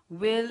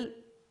will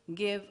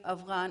give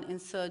Afghan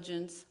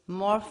insurgents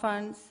more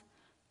funds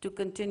to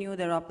continue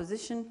their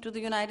opposition to the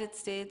United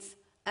States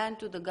and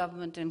to the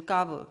government in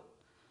Kabul.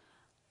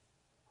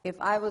 If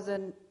I was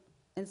an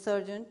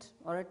insurgent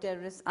or a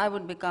terrorist, I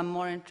would become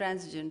more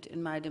intransigent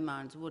in my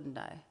demands, wouldn't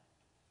I?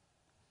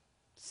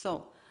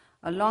 So,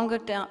 a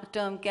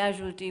longer-term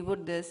casualty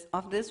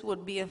of this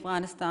would be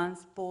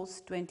Afghanistan's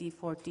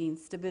post-2014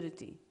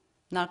 stability.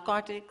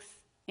 Narcotics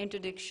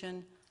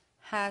interdiction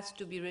has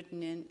to be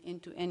written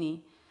into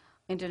any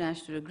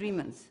international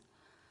agreements.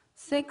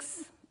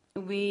 6,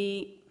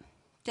 we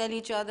tell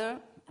each other,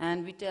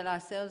 and we tell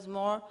ourselves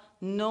more,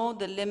 know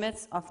the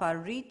limits of our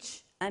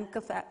reach and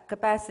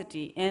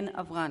capacity in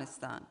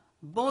Afghanistan.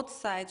 Both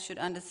sides should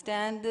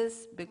understand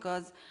this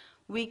because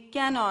we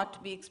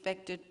cannot be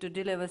expected to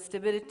deliver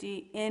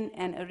stability in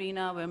an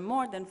arena where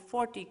more than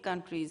 40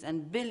 countries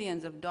and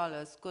billions of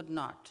dollars could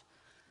not.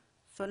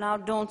 So now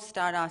don't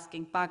start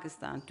asking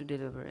Pakistan to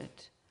deliver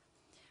it.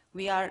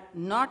 We are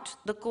not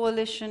the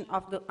coalition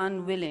of the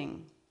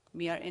unwilling.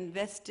 We are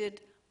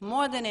invested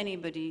more than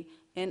anybody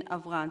in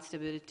Afghan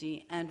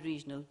stability and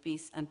regional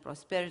peace and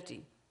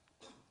prosperity.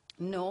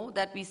 Know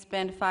that we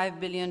spend $5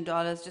 billion,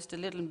 just a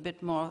little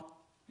bit more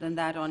than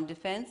that, on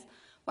defense,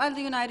 while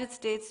the United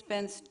States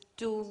spends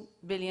 $2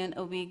 billion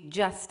a week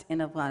just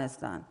in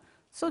Afghanistan.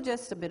 So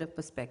just a bit of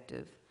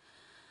perspective.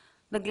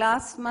 The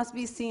glass must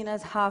be seen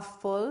as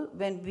half full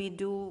when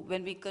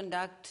we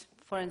conduct,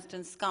 for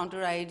instance,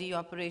 counter-IED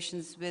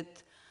operations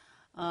with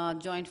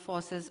joint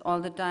forces all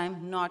the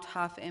time, not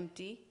half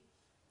empty.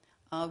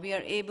 We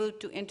are able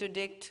to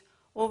interdict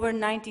over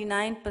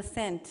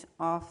 99%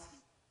 of,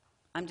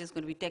 I'm just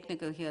going to be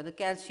technical here, the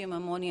calcium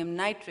ammonium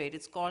nitrate.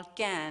 It's called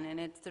CAN, and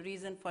it's the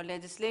reason for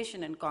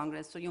legislation in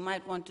Congress, so you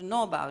might want to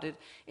know about it.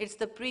 It's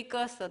the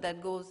precursor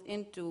that goes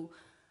into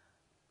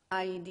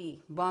IED,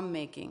 bomb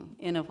making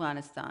in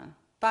Afghanistan.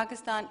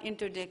 Pakistan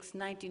interdicts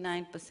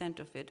 99%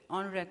 of it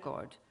on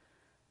record,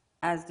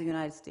 as the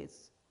United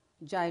States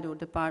JIDO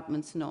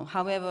departments know.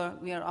 However,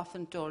 we are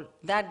often told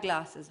that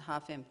glass is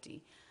half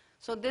empty.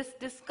 So this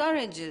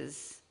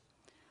discourages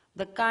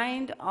the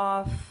kind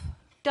of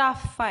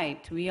tough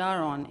fight we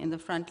are on in the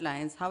front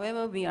lines.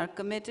 However, we are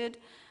committed,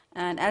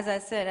 and as I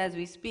said, as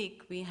we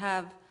speak, we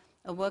have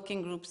a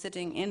working group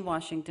sitting in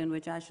Washington,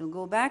 which I shall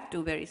go back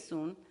to very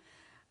soon,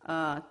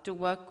 to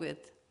work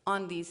with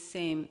on these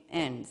same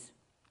ends.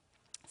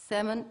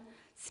 7,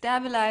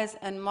 stabilize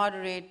and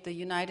moderate the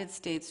United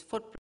States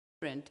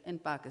footprint in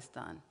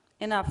Pakistan.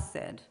 Enough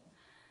said.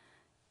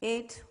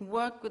 8,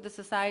 work with the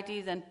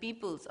societies and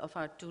peoples of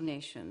our two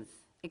nations.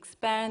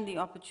 Expand the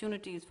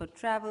opportunities for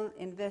travel,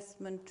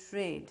 investment,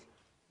 trade,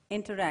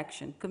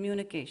 interaction,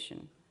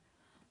 communication.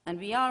 And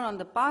we are on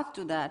the path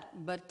to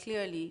that, but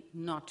clearly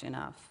not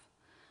enough.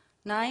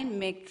 9,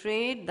 make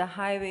trade the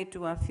highway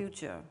to our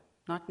future,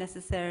 not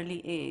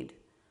necessarily aid.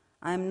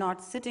 I'm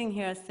not sitting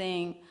here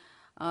saying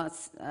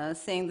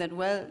that,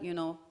 well, you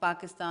know,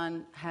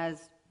 Pakistan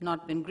has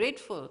not been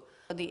grateful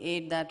for the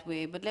aid that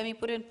way, but let me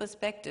put it in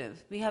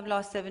perspective. We have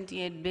lost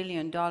 $78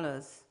 billion.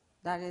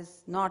 That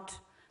is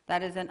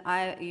an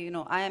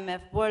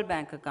IMF World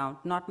Bank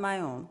account, not my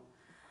own,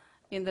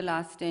 in the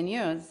last 10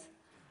 years.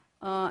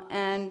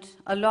 And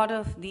a lot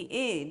of the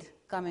aid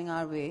coming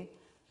our way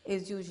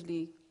is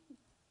usually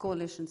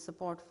coalition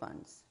support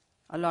funds.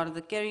 A lot of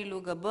the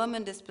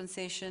Kerry-Lugar-Berman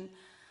dispensation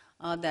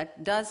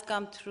that does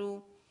come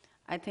through,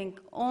 I think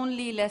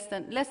only less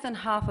than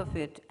half of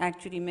it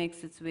actually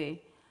makes its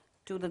way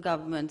to the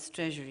government's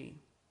treasury.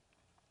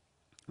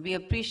 We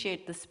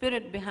appreciate the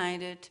spirit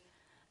behind it,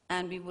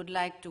 and we would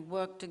like to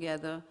work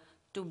together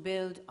to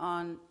build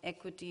on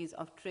equities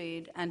of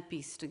trade and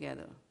peace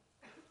together.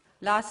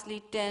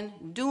 Lastly,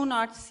 10, do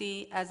not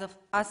see us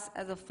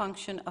as a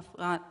function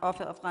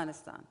of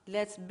Afghanistan.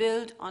 Let's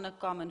build on a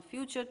common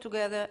future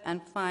together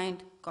and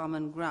find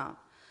common ground.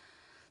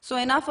 So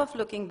enough of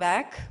looking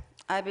back.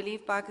 I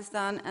believe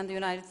Pakistan and the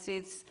United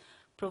States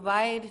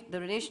the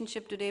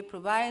relationship today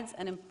provides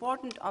an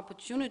important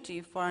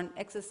opportunity for an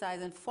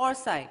exercise in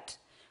foresight.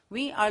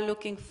 We are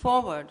looking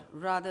forward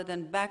rather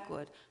than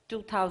backward.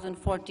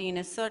 2014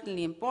 is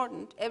certainly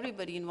important.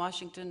 Everybody in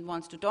Washington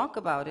wants to talk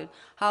about it.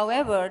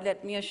 However,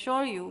 let me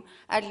assure you,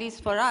 at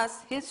least for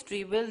us,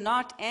 history will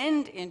not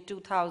end in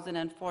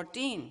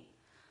 2014.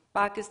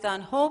 Pakistan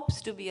hopes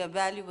to be a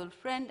valuable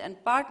friend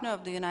and partner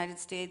of the United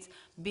States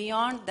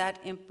beyond that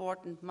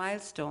important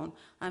milestone.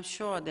 I'm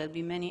sure there'll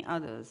be many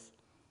others.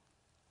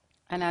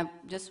 And I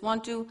just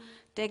want to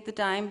take the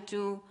time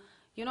to,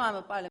 you know, I'm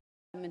a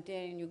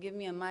parliamentarian, you give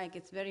me a mic,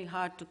 it's very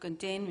hard to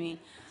contain me.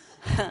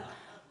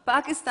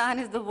 Pakistan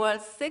is the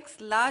world's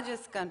 6th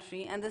largest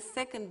country and the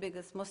 2nd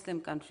biggest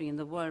Muslim country in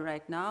the world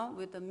right now.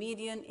 With a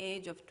median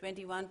age of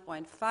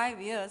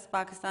 21.5 years,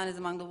 Pakistan is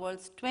among the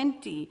world's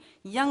 20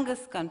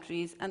 youngest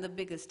countries and the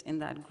biggest in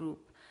that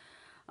group.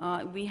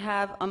 We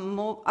have an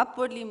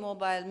upwardly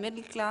mobile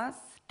middle class,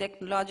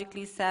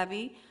 technologically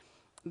savvy,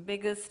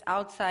 biggest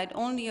outside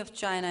only of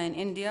China and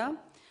India,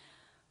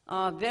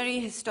 very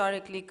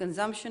historically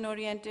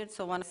consumption-oriented,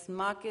 so one of the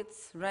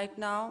markets right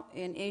now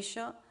in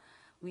Asia.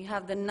 We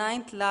have the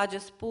 9th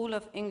largest pool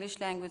of English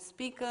language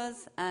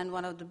speakers and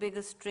one of the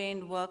biggest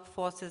trained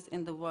workforces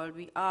in the world.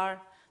 We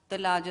are the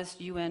largest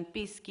UN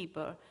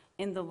peacekeeper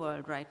in the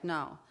world right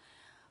now.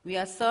 We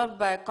are served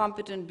by a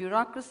competent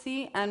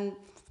bureaucracy and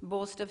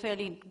boast a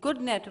fairly good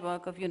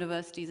network of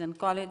universities and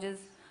colleges.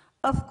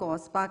 Of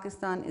course,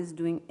 Pakistan is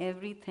doing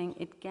everything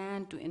it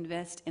can to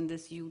invest in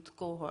this youth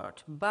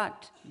cohort,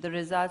 but the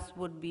results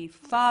would be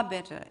far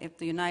better if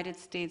the United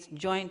States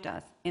joined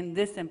us in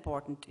this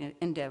important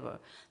endeavor.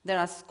 There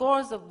are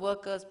scores of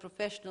workers,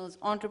 professionals,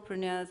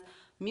 entrepreneurs,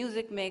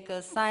 music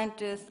makers,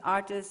 scientists,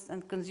 artists,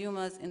 and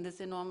consumers in this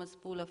enormous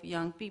pool of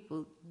young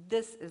people.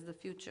 This is the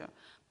future.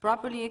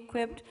 Properly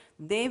equipped,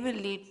 they will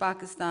lead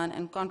Pakistan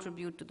and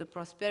contribute to the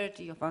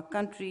prosperity of our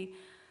country,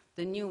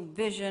 the new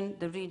vision,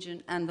 the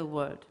region, and the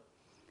world.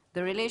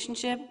 The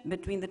relationship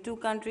between the two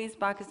countries,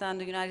 Pakistan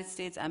and the United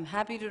States, I'm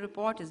happy to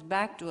report, is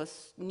back to a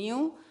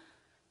new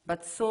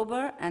but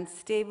sober and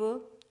stable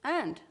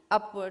and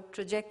upward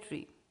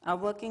trajectory. Our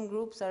working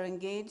groups are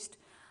engaged.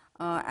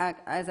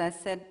 As I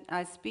said,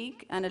 I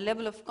speak, and a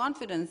level of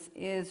confidence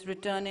is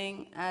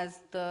returning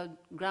as the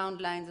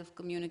ground lines of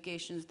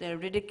communications. They're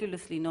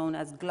ridiculously known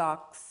as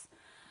GLOCs.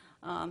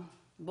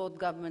 Both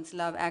governments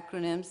love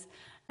acronyms,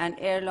 and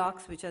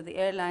airlocks, which are the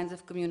airlines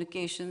of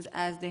communications,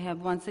 as they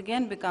have once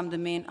again become the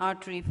main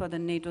artery for the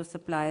NATO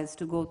supplies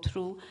to go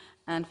through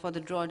and for the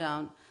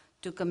drawdown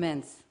to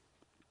commence.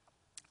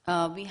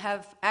 We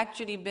have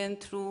actually been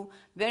through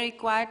very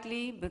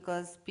quietly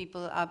because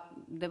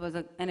there was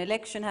an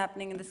election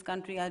happening in this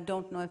country. I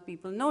don't know if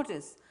people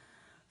notice.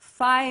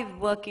 5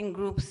 working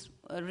groups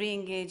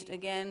re-engaged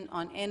again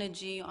on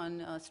energy,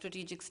 on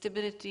strategic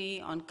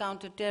stability, on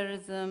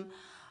counterterrorism,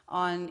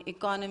 on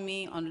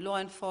economy, on law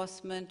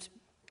enforcement,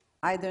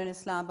 either in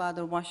Islamabad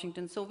or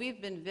Washington. So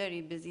we've been very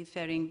busy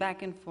ferrying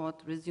back and forth,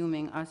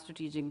 resuming our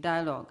strategic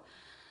dialogue.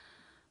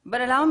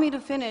 But allow me to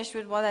finish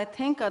with what I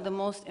think are the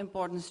most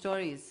important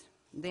stories.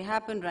 They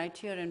happened right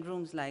here in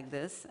rooms like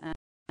this,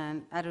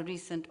 and at a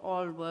recent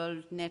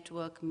all-world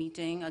network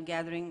meeting, a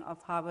gathering of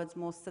Harvard's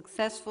most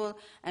successful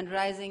and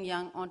rising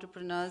young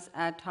entrepreneurs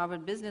at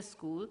Harvard Business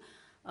School.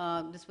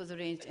 This was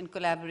arranged in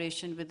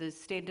collaboration with the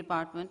State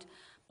Department.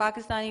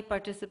 Pakistani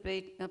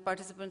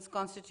participants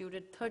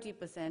constituted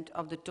 30%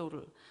 of the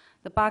total.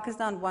 The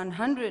Pakistan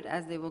 100,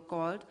 as they were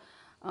called,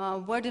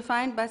 were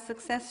defined by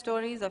success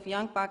stories of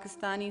young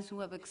Pakistanis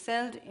who have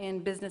excelled in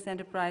business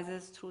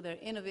enterprises through their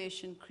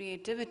innovation,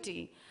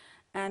 creativity,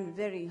 and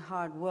very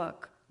hard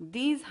work.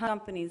 These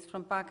companies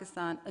from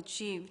Pakistan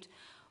achieved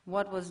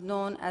what was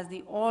known as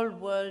the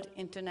all-world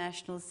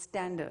international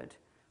standard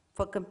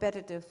for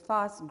competitive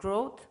fast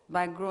growth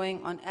by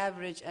growing on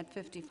average at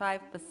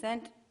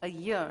 55% a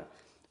year,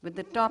 with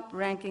the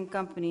top-ranking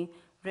company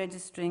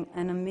registering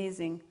an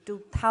amazing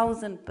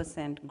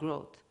 2,000%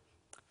 growth.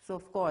 So,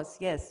 of course,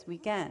 yes, we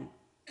can.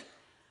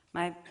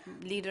 My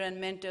leader and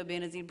mentor,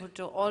 Benazir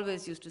Bhutto,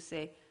 always used to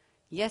say,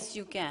 yes,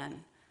 you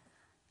can.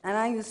 And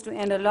I used to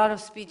end a lot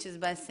of speeches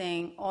by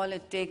saying, all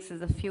it takes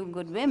is a few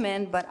good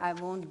women, but I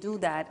won't do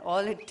that. All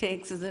it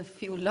takes is a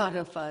lot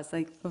of us,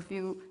 like a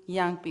few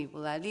young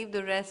people. I leave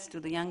the rest to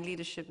the young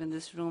leadership in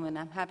this room, and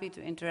I'm happy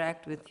to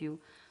interact with you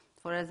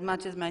for as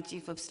much as my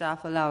Chief of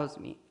Staff allows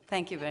me.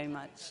 Thank you very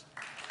much.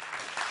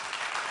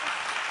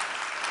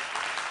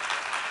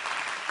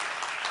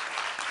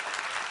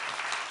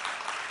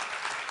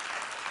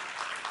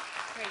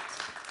 Great.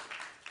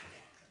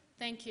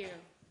 Thank you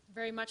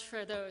very much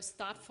for those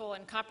thoughtful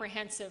and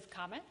comprehensive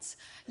comments.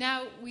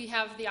 Now we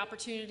have the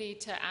opportunity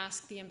to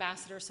ask the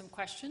ambassador some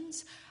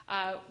questions.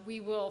 We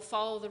will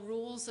follow the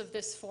rules of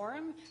this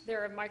forum.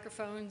 There are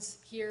microphones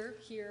here,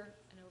 here,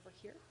 and over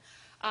here.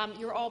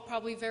 You're all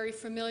probably very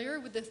familiar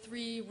with the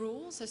 3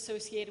 rules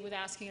associated with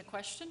asking a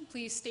question.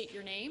 Please state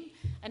your name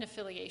and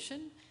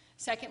affiliation.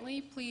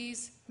 Secondly,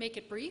 please make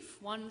it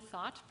brief, 1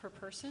 thought per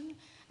person.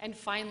 And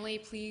finally,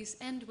 please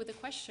end with a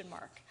question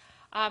mark.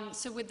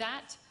 So with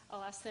that,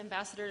 I'll ask the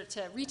ambassador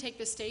to retake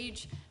the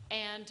stage,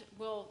 and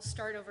we'll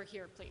start over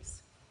here,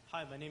 please.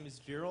 Hi, my name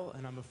is Viral,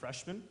 and I'm a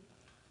freshman.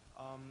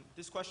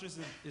 This question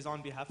is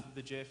on behalf of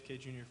the JFK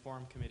Junior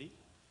Forum Committee.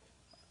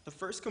 The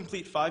first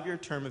complete 5-year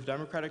term of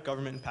democratic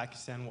government in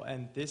Pakistan will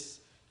end this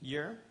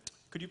year.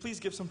 Could you please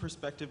give some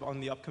perspective on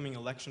the upcoming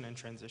election and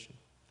transition?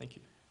 Thank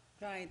you.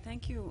 Right,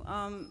 thank you.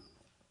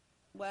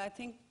 Well, I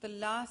think the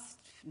last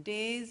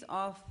days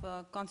of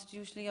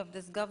constitutionally of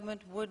this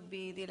government would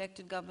be, the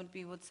elected government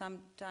would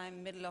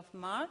sometime middle of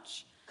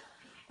March.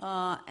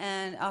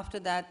 And after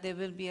that, there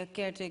will be a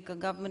caretaker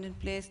government in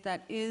place.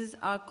 That is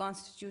our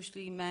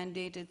constitutionally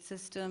mandated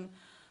system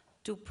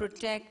to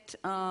protect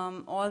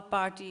all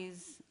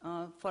parties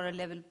for a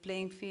level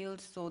playing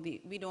field. So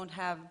we don't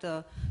have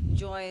the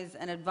joys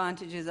and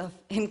advantages of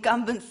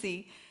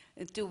incumbency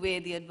to weigh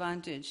the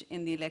advantage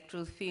in the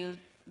electoral field.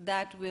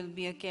 That will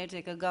be a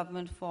caretaker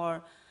government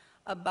for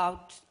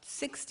about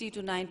 60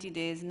 to 90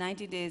 days.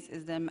 90 days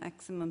is their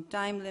maximum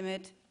time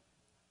limit.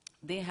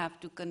 They have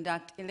to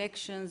conduct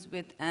elections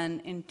with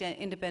an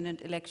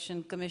independent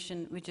election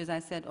commission, which, as I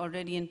said,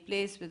 already in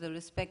place with a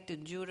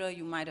respected juror.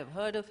 You might have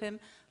heard of him,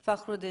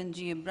 Fakhruddin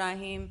G.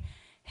 Ibrahim,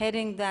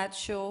 heading that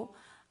show.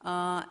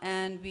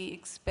 And we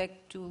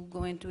expect to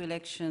go into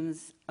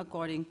elections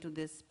according to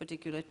this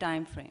particular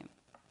time frame.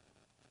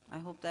 I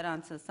hope that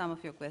answers some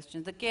of your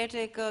questions. The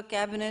caretaker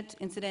cabinet,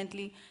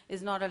 incidentally,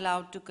 is not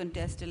allowed to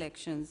contest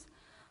elections,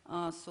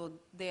 so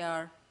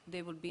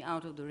they would be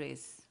out of the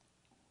race.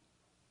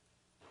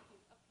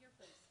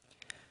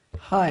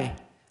 Hi,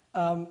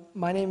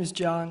 my name is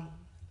John.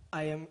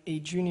 I am a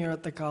junior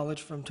at the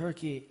college from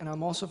Turkey, and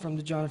I'm also from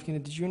the John F.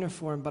 Kennedy Junior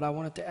Forum, but I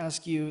wanted to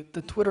ask you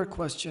the Twitter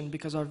question,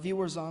 because our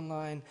viewers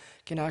online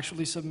can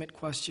actually submit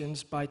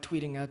questions by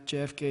tweeting at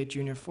JFK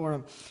Junior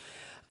Forum.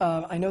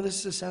 I know this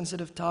is a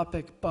sensitive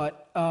topic,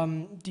 but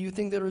do you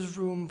think there is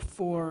room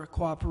for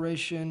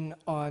cooperation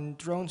on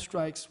drone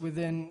strikes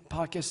within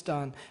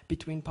Pakistan,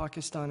 between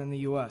Pakistan and the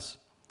U.S.?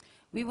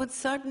 We would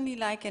certainly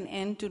like an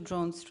end to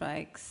drone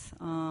strikes.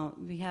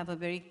 We have a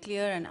very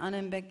clear and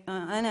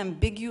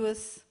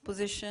unambiguous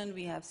position.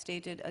 We have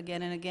stated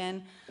again and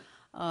again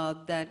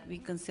that we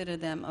consider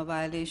them a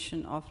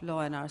violation of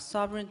law and our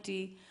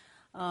sovereignty.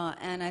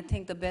 And I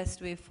think the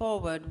best way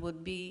forward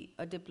would be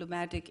a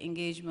diplomatic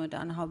engagement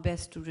on how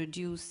best to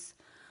reduce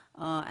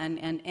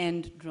and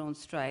end drone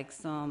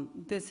strikes.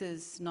 This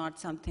is not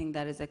something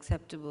that is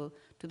acceptable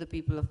to the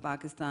people of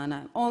Pakistan.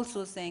 I'm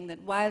also saying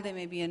that while there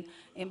may be an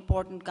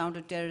important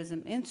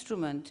counterterrorism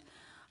instrument,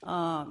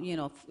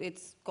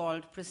 it's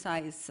called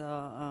precise,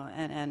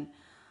 and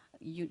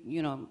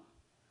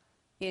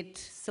it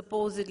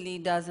supposedly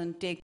doesn't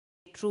take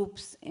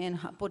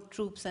put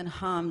troops in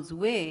harm's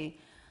way.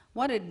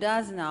 What it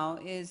does now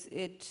is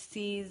it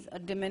sees a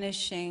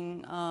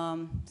diminishing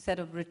set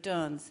of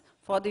returns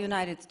for the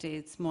United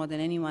States more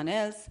than anyone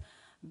else,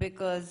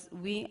 because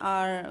we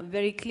are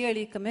very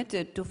clearly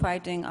committed to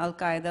fighting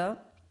Al-Qaeda,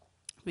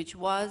 which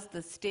was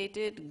the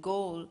stated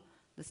goal,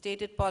 the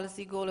stated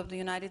policy goal of the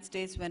United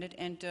States when it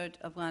entered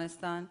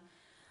Afghanistan.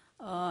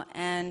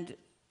 And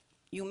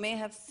you may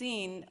have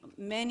seen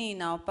many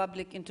now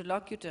public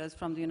interlocutors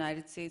from the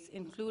United States,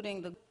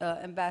 including the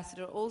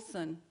Ambassador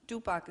Olson to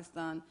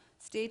Pakistan,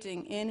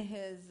 stating in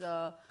his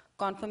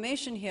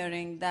confirmation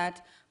hearing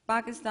that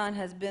Pakistan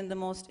has been the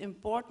most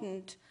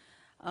important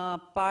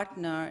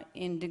partner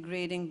in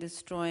degrading,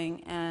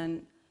 destroying,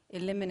 and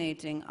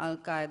eliminating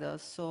Al-Qaeda.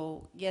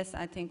 So yes,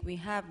 I think we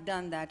have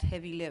done that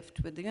heavy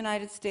lift with the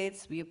United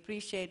States. We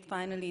appreciate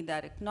finally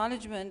that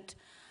acknowledgement,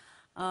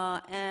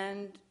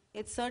 and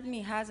it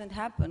certainly hasn't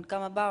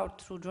come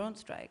about through drone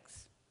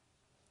strikes.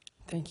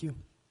 Thank you.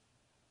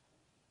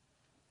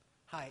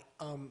 Hi,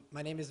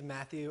 my name is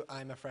Matthew.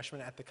 I'm a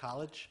freshman at the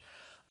college.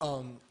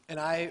 And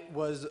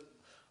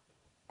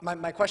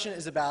my question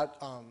is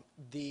about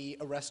the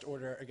arrest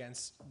order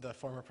against the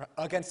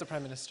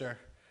Prime Minister,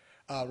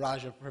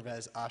 Raja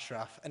Pervez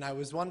Ashraf. And I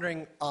was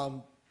wondering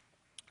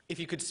if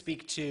you could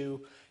speak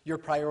to your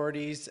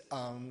priorities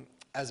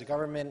as a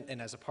government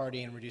and as a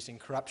party in reducing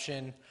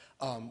corruption,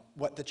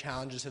 what the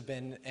challenges have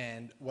been,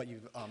 and what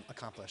you've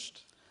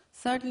accomplished.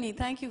 Certainly,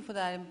 thank you for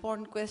that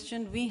important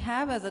question. We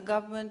have, as a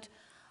government,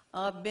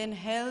 been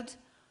held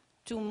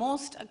to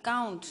most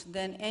account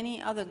than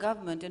any other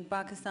government in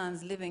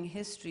Pakistan's living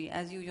history.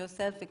 As you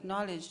yourself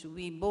acknowledged,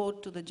 we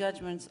bowed to the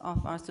judgments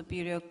of our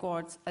superior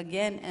courts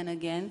again and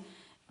again,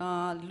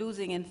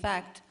 losing, in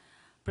fact,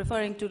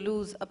 preferring to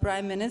lose a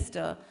prime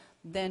minister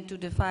than to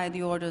defy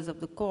the orders of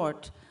the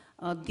court.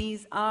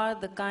 These are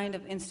the kind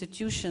of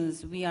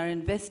institutions we are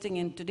investing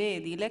in today.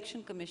 The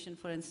Election Commission,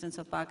 for instance,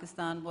 of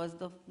Pakistan was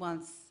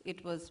once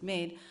it was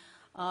made,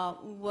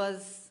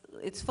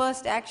 its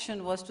first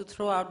action was to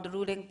throw out the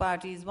ruling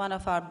parties, one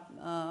of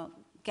our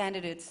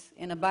candidates,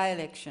 in a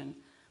by-election.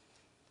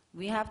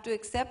 We have to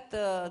accept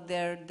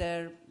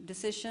their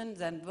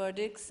decisions and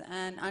verdicts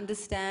and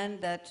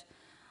understand that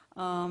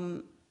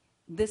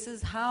this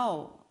is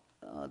how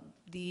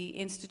the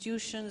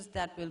institutions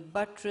that will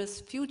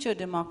buttress future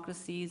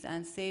democracies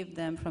and save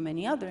them from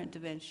any other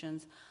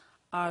interventions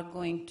are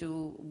going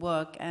to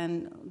work.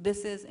 And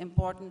this is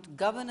important.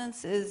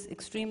 Governance is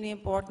extremely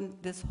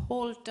important. This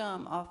whole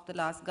term of the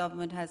last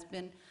government has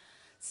been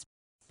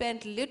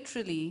spent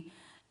literally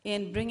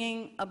in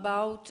bringing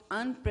about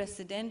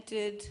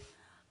unprecedented,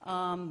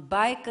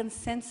 by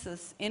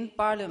consensus in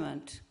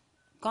Parliament,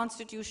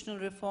 constitutional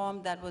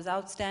reform that was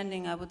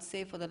outstanding, I would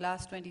say, for the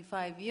last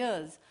 25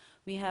 years.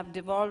 We have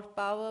devolved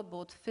power,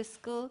 both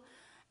fiscal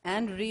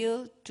and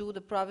real, to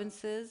the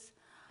provinces.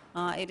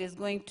 It is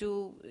going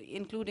to,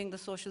 including the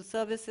social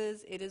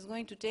services, it is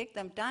going to take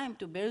them time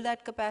to build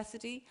that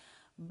capacity,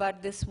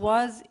 but this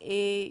was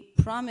a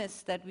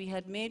promise that we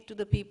had made to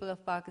the people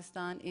of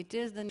Pakistan. It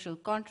is the initial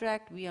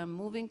contract we are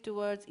moving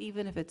towards,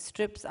 even if it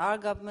strips our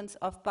governments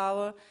of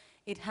power.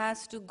 It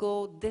has to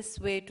go this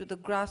way to the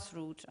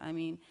grassroots. I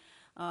mean,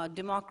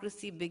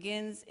 democracy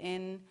begins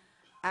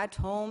at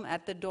home,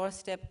 at the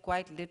doorstep,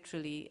 quite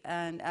literally.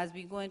 And as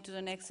we go into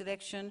the next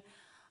election,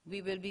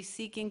 we will be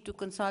seeking to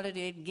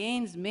consolidate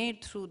gains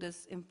made through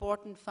this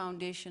important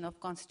foundation of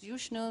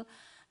constitutional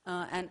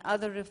and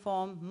other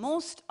reform.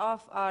 Most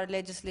of our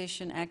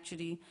legislation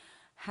actually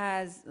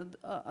has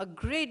a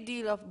great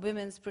deal of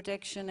women's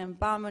protection,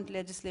 empowerment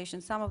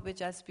legislation, some of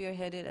which I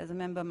spearheaded as a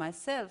member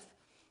myself,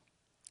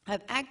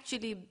 have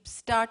actually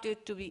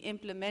started to be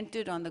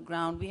implemented on the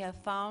ground. We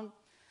have found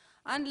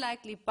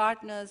unlikely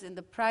partners in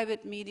the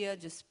private media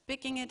just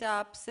picking it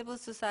up, civil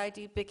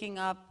society picking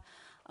up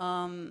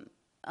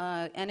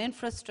an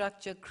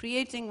infrastructure,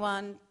 creating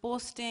one,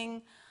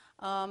 posting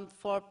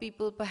for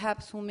people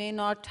perhaps who may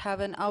not have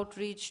an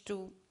outreach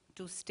to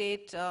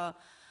state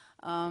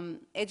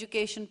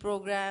education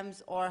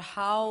programs or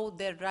how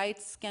their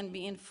rights can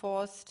be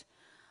enforced.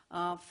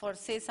 For,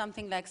 say,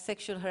 something like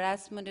sexual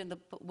harassment in the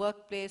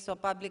workplace or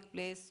public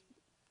place,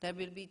 there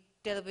will be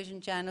television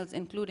channels,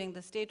 including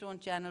the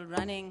state-owned channel,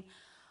 running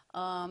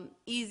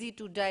easy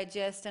to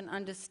digest and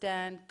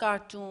understand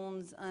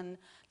cartoons and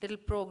little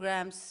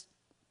programs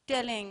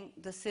telling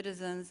the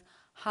citizens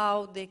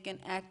how they can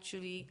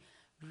actually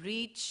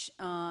reach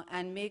out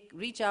and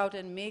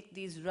make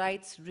these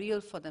rights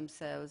real for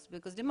themselves,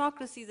 because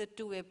democracy is a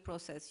two-way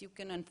process. You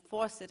can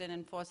enforce it and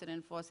enforce it and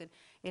enforce it.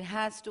 It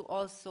has to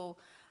also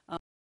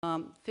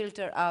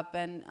filter up,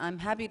 and I'm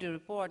happy to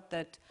report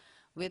that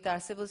with our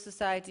civil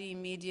society,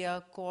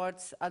 media,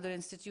 courts, other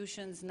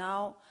institutions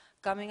now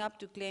coming up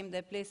to claim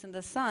their place in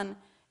the sun,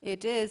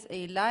 it is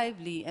a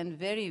lively and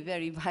very,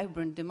 very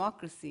vibrant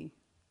democracy.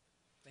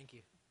 Thank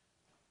you.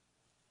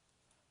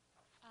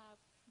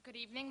 Good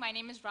evening. My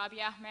name is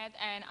Rabia Ahmed,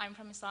 and I'm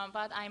from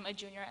Islamabad. I'm a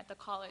junior at the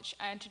college.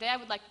 And today I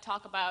would like to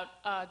talk about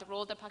the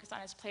role that Pakistan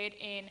has played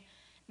in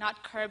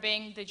not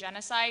curbing the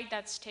genocide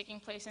that's taking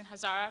place in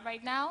Hazara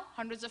right now.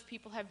 Hundreds of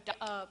people have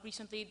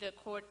recently, the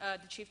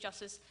Chief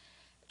Justice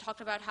talked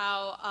about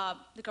how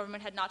the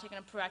government had not taken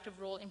a proactive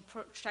role in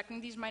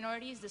protecting these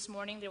minorities. This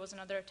morning there was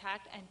another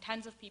attack, and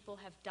tens of people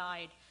have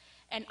died.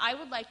 And I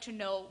would like to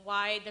know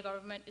why the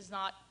government is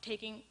not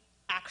taking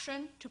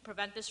action to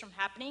prevent this from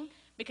happening,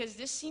 because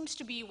this seems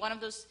to be one of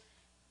those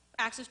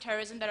acts of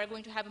terrorism that are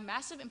going to have a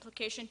massive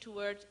implication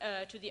towards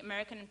to the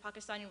American and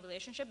Pakistani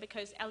relationship,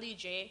 because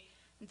LEJ,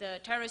 the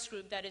terrorist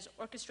group that is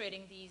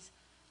orchestrating these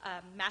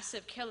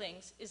massive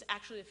killings, is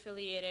actually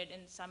affiliated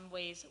in some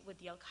ways with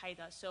the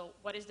Al-Qaeda. So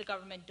what is the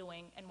government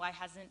doing, and why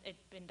hasn't it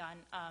been done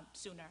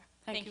sooner?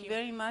 Thank you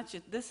very much.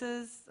 This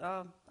is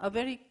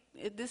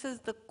this is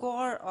the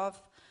core of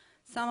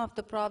some of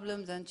the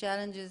problems and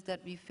challenges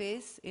that we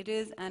face. It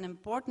is an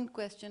important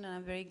question, and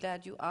I'm very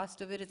glad you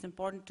asked of it. It's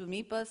important to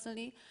me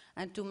personally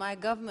and to my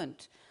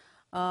government,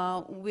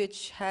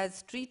 which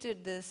has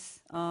treated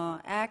this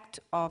act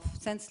of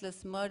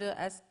senseless murder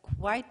as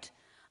quite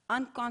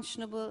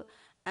unconscionable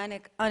and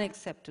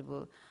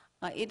unacceptable.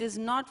 It is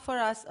not for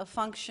us a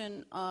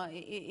function,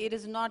 it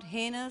is not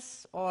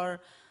heinous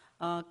or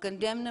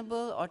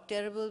condemnable or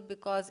terrible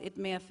because it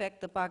may affect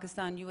the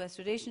Pakistan-US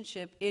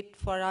relationship. It,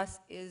 for us,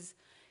 is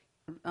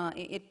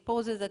it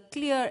poses a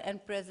clear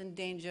and present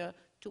danger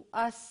to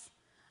us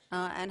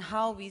and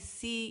how we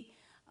seek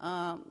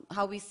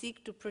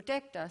to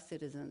protect our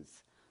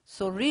citizens.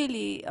 So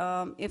really,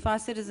 if our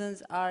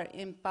citizens are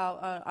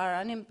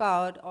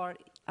unempowered or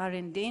are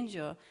in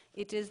danger,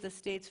 it is the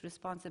state's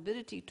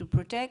responsibility to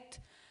protect.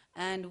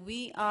 And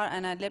we are,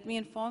 and let me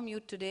inform you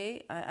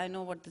today, I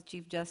know what the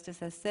Chief Justice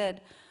has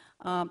said,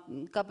 a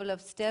couple of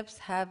steps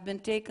have been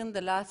taken. The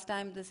last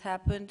time this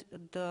happened,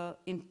 the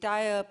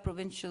entire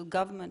provincial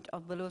government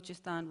of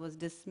Balochistan was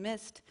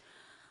dismissed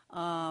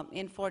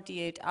in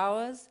 48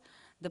 hours.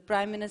 The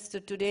Prime Minister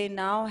today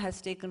now has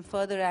taken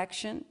further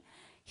action.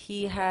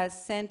 He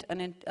has sent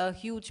a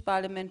huge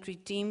parliamentary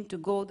team to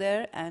go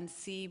there and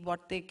see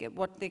what they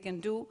can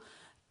do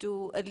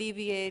to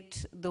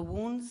alleviate the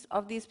wounds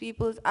of these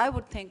peoples. I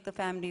would think the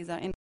families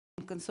are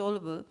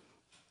inconsolable,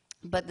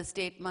 but the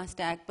state must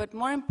act. But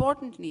more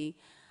importantly,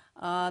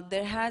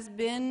 there has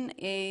been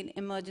an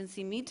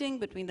emergency meeting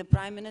between the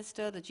Prime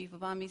Minister, the Chief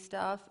of Army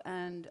Staff,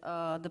 and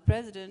the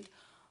President,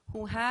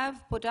 who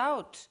have put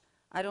out,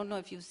 I don't know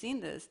if you've seen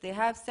this, they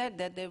have said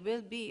that there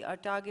will be a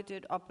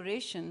targeted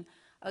operation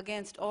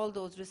against all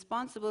those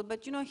responsible.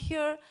 But you know,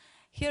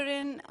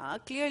 herein,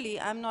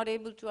 clearly, I'm not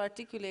able to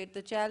articulate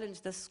the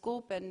challenge, the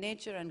scope and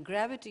nature and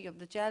gravity of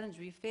the challenge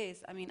we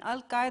face. I mean,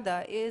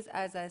 Al-Qaeda is,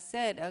 as I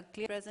said, a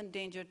clear present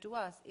danger to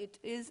us. It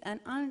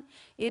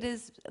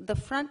is the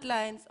front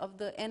lines of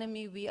the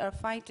enemy we are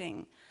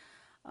fighting.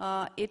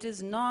 It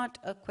is not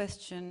a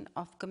question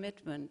of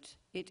commitment.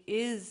 It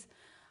is,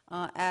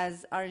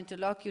 as our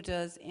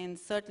interlocutors in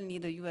certainly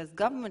the US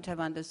government have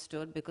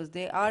understood, because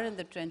they are in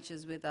the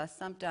trenches with us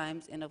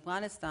sometimes in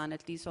Afghanistan,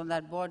 at least on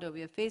that border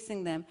we are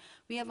facing them.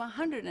 We have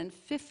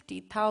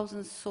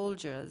 150,000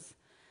 soldiers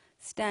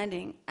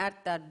standing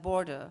at that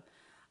border,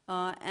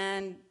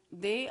 and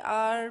they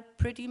are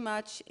pretty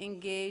much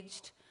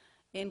engaged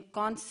in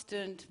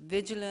constant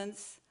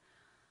vigilance.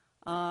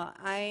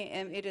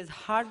 It is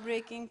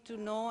heartbreaking to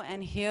know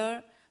and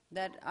hear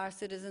that our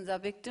citizens are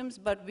victims,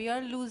 but we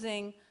are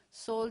losing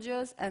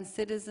soldiers and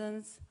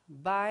citizens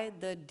by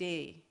the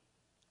day.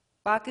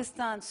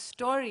 Pakistan's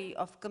story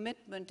of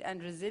commitment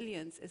and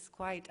resilience is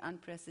quite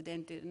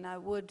unprecedented, and I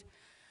would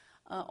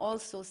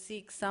also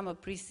seek some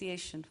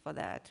appreciation for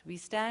that. We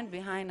stand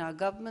behind our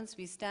governments,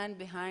 we stand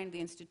behind the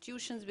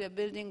institutions we are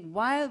building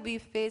while we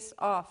face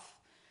off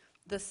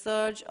the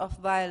surge of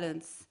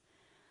violence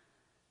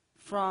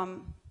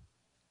from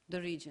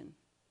the region.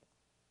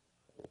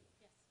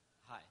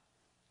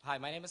 Hi,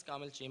 my name is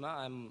Kamil Chima.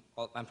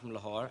 I'm from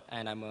Lahore,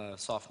 and I'm a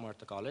sophomore at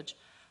the college.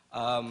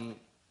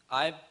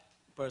 I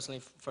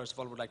personally, first of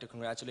all, would like to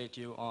congratulate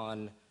you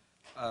on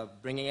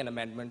bringing an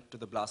amendment to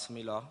the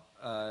blasphemy law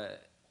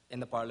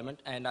in the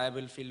parliament, and I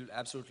will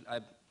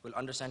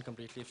understand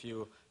completely if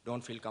you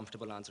don't feel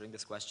comfortable answering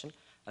this question.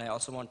 And I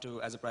also want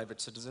to, as a private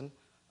citizen,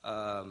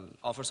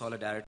 offer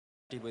solidarity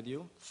with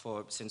you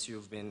since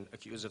you've been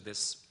accused of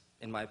this,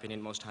 in my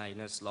opinion, most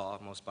heinous law,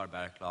 most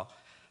barbaric law.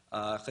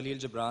 Khalil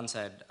Gibran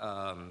said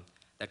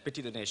that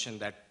pity the nation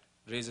that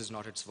raises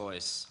not its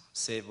voice,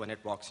 save when it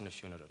walks in a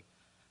funeral.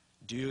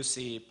 Do you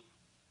see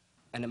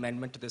an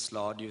amendment to this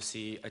law? Do you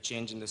see a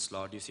change in this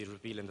law? Do you see a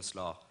repeal in this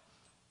law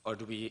Or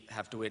do we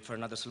have to wait for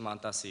another Salman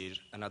Taseer,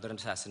 another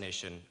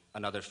assassination,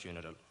 another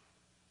funeral?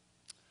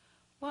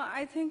 Well,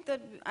 I think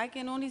that I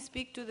can only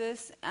speak to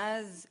this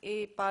as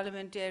a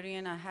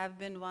parliamentarian. I have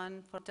been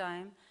one for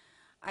time.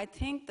 I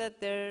think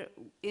that there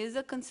is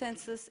a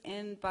consensus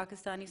in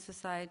Pakistani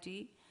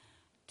society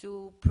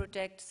to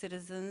protect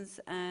citizens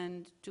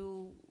and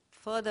to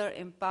further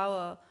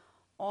empower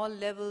all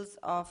levels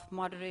of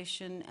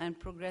moderation and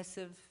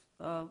progressive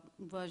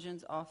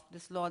versions of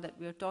this law that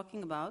we are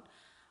talking about.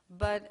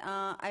 But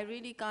I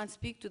really can't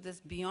speak to this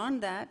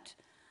beyond that.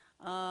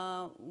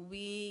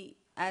 We,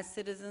 as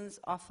citizens,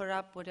 offer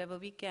up whatever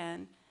we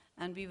can,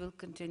 and we will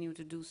continue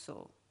to do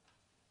so.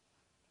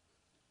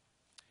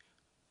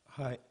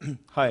 Hi,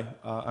 hi.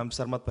 I'm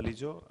Sarmat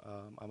Palijo.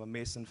 I'm a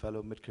Mason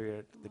Fellow mid-career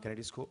at the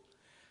Kennedy School.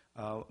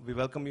 We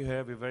welcome you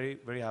here. We're very,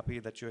 very happy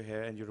that you're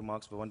here, and your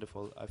remarks were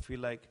wonderful. I feel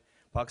like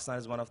Pakistan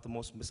is one of the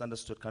most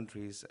misunderstood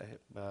countries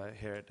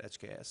here at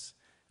HKS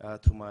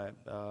through my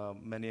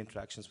many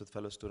interactions with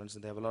fellow students,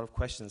 and they have a lot of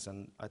questions,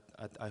 and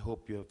I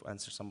hope you have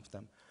answered some of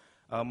them.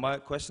 My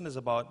question is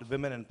about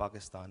women in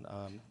Pakistan.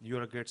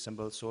 You're a great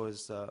symbol, so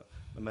is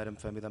Madam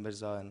Fahmida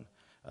Mirza and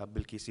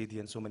Bilki Sidi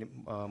and so many,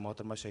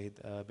 Mohtarma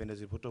Shahid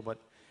Benazir Bhutto. But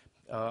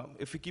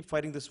if we keep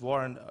fighting this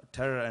war and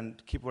terror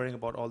and keep worrying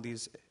about all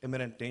these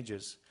imminent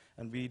dangers,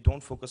 and we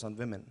don't focus on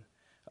women,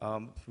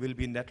 we'll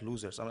be net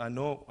losers. I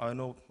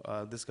know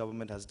this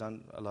government has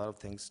done a lot of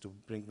things to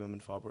bring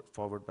women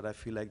forward, but I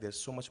feel like there's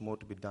so much more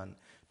to be done.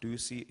 Do you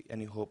see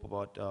any hope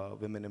about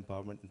women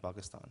empowerment in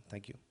Pakistan?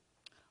 Thank you.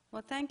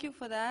 Well, thank you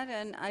for that.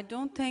 And I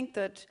don't think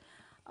that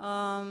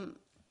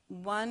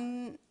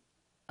one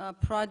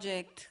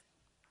project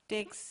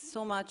takes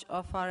so much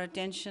of our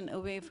attention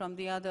away from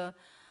the other.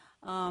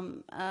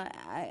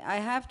 I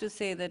have to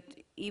say that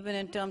even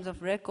in terms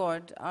of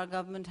record, our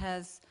government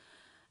has,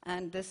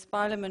 and this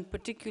parliament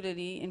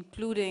particularly,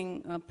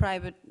 including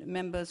private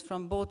members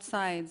from both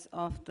sides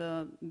of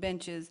the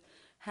benches,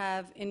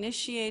 have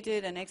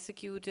initiated and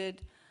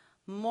executed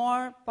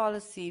more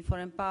policy for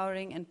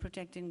empowering and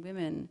protecting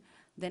women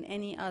than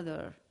any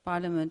other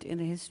parliament in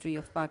the history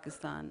of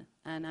Pakistan.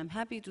 And I'm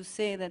happy to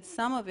say that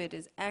some of it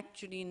is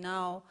actually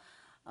now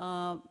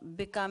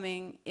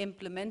becoming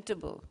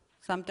implementable.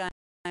 Sometimes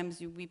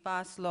we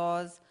pass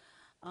laws,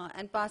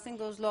 and passing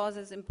those laws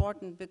is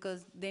important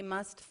because they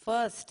must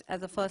first,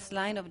 as a first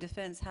line of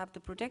defense, have the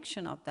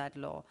protection of that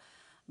law.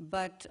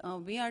 But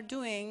we are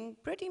doing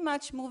pretty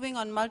much moving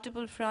on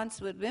multiple fronts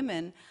with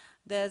women.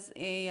 There's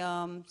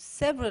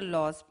several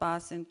laws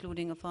passed,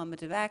 including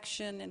affirmative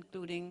action,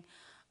 including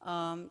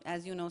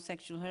as you know,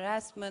 sexual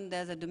harassment.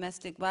 There's a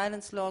domestic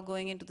violence law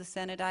going into the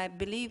Senate. I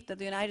believe that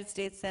the United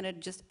States Senate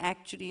just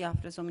actually,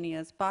 after so many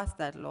years, passed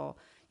that law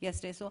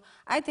yesterday. So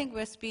I think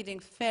we're speeding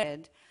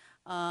forward.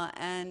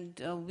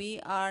 And we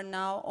are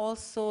now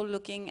also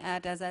looking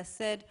at, as I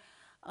said,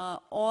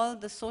 all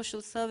the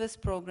social service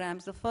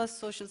programs. The first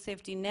social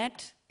safety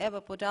net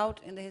ever put out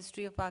in the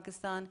history of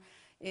Pakistan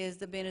is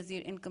the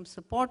Benazir Income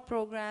Support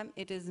Program.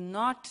 It is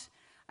not,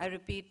 I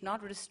repeat,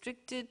 not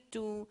restricted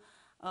to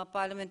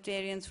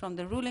parliamentarians from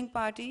the ruling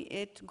party.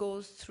 It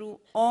goes through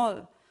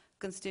all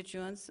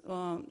constituents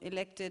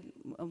elected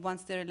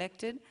once they're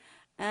elected.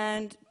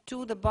 And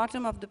to the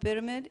bottom of the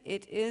pyramid,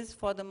 it is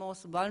for the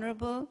most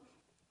vulnerable.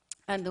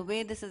 And the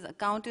way this is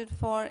accounted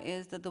for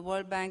is that the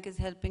World Bank is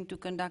helping to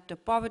conduct a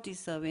poverty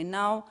survey.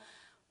 Now,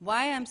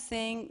 why I'm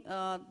saying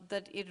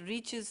that it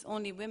reaches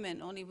only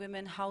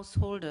women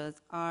householders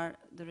are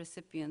the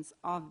recipients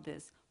of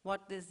this.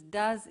 What this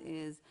does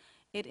is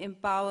it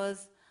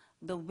empowers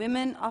the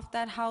women of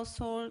that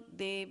household.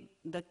 The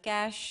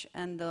cash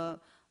and the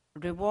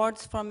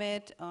rewards from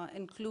it,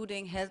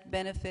 including health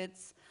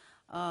benefits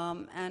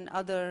and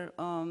other,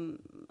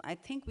 I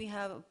think we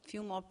have a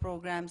few more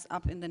programs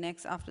up in the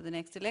after the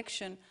next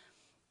election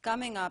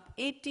coming up.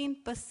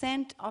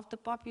 18% of the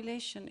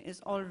population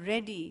is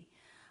already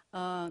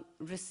a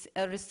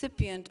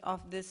recipient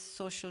of this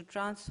social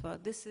transfer.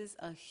 This is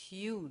a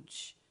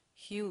huge,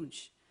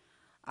 huge,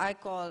 I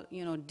call,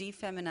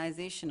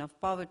 defeminization of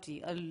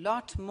poverty. A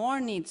lot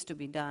more needs to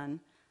be done.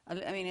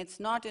 I mean, it's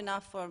not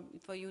enough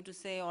for you to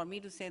say, or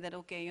me to say that,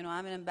 okay,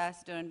 I'm an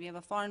ambassador and we have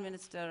a foreign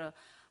minister,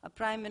 a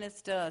prime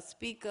minister, a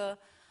speaker.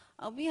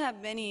 We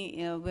have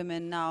many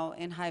women now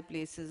in high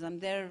places,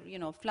 and they're,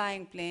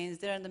 flying planes,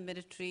 they're in the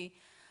military,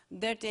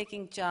 they're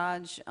taking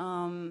charge,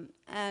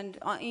 and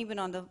even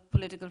on the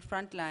political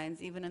front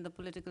lines, even in the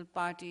political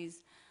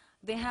parties,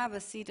 they have a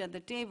seat at the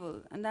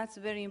table, and that's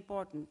very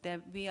important,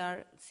 that we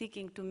are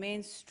seeking to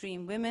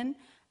mainstream women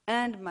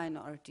and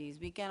minorities.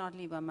 We cannot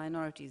leave our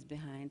minorities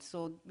behind.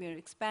 So we're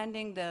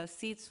expanding the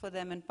seats for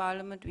them in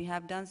Parliament. We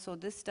have done so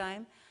this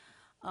time.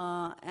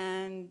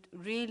 And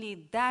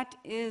really, that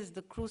is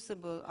the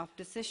crucible of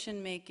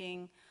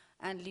decision-making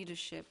and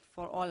leadership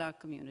for all our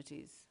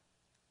communities.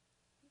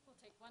 We'll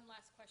take one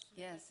last question.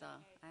 Yes,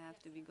 I have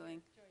to be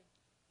going.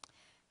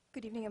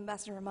 Good evening,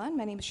 Ambassador Rehman.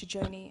 My name is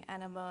Shijoni,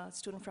 and I'm a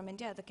student from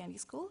India at the Kennedy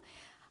School.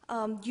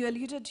 You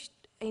alluded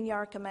in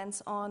your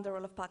comments on the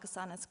role of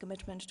Pakistan as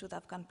commitment to the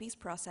Afghan peace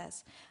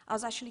process. I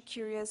was actually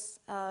curious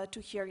to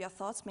hear your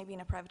thoughts, maybe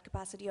in a private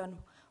capacity, on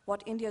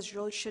what India's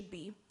role should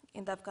be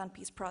in the Afghan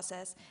peace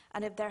process,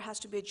 and if there has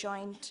to be a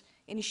joint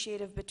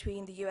initiative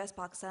between the U.S.,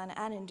 Pakistan,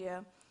 and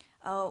India,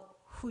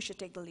 who should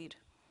take the lead?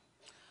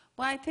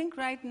 Well, I think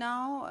right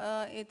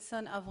now it's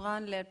an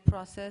Afghan-led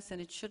process, and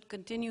it should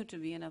continue to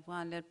be an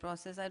Afghan-led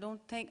process. I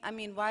don't think, I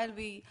mean, while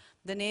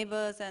the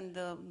neighbors and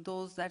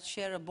those that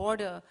share a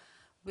border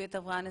with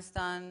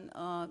Afghanistan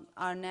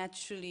are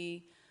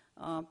naturally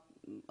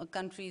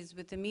countries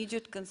with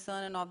immediate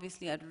concern and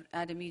obviously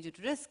at immediate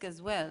risk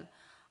as well,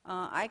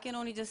 I can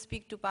only just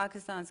speak to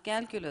Pakistan's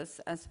calculus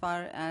as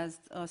far as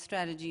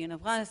strategy in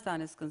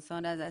Afghanistan is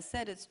concerned. As I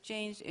said, it's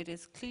changed. It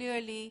is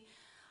clearly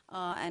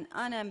and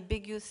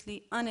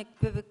unambiguously,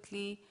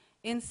 unequivocally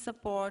in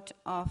support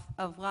of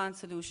Afghan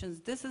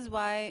solutions. This is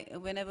why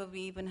whenever we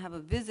even have a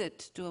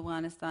visit to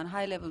Afghanistan,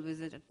 high-level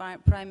visit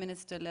at prime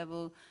minister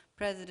level,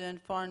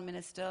 president, foreign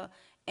minister,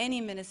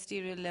 any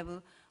ministerial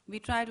level, we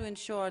try to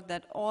ensure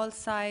that all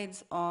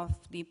sides of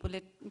the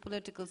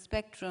political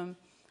spectrum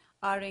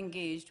are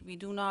engaged. We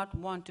do not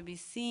want to be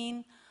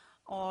seen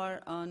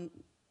or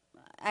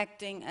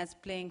acting as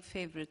playing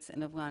favorites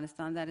in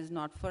Afghanistan. That is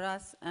not for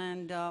us.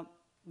 And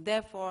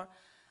therefore,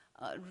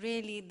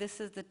 really,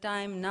 this is the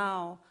time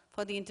now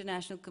for the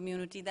international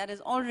community that is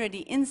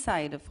already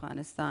inside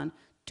Afghanistan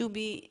to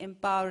be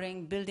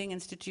empowering, building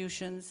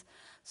institutions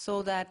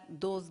so that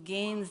those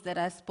gains that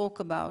I spoke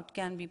about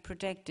can be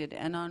protected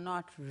and are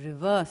not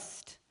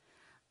reversed.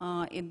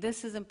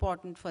 This is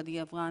important for the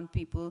Afghan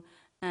people,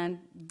 and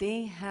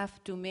they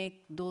have to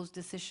make those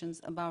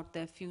decisions about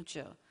their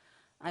future.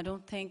 I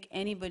don't think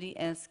anybody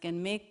else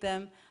can make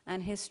them,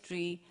 and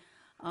history,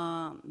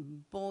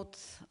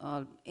 both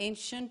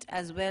ancient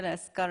as well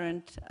as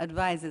current,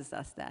 advises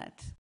us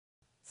that.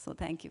 So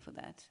thank you for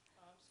that.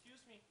 Excuse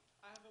me,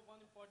 I have one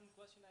important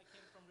question. I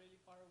came from really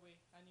far away.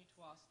 I need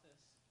to ask this,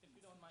 if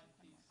you don't mind,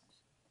 please.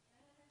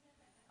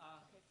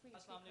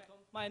 Assalamu alaikum.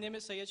 My name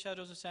is Syed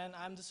Shahroz Hussain.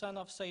 I'm the son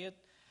of Syed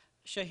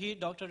Shaheed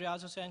Dr.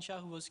 Riaz Hussain Shah,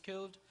 who was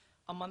killed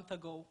a month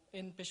ago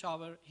in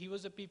Peshawar. He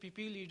was a PPP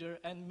leader,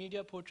 and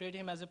media portrayed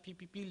him as a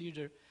PPP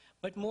leader.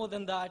 But more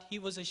than that, he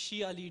was a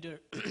Shia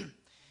leader.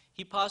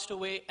 He passed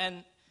away,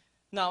 and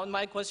now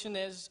my question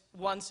is,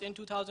 once in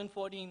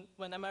 2014,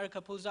 when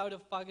America pulls out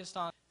of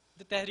Pakistan,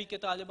 the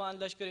Tehreek-e-Taliban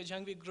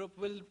Lashkar-e-Jhangvi group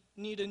will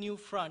need a new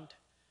front.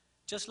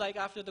 Just like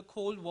after the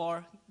Cold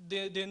War,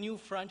 the new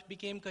front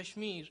became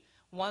Kashmir.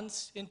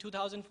 Once in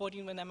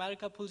 2014, when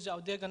America pulls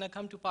out, they're going to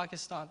come to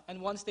Pakistan.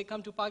 And once they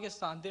come to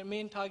Pakistan, their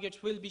main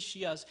targets will be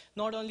Shias.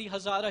 Not only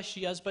Hazara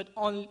Shias, but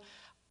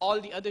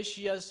all the other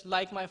Shias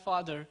like my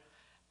father.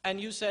 And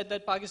you said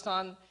that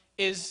Pakistan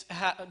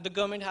the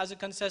government has a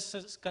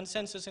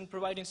consensus in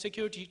providing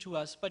security to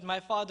us. But my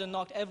father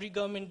knocked every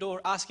government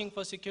door asking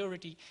for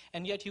security,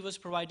 and yet he was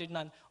provided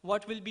none.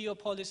 What will be your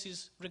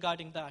policies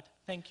regarding that?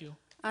 Thank you.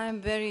 I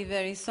am very,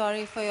 very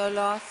sorry for your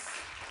loss.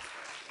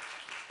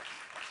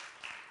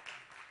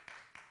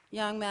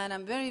 Young man,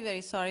 I'm very,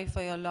 very sorry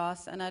for your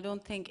loss, and I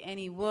don't think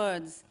any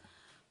words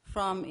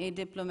from a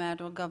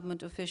diplomat or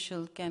government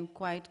official can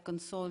quite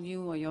console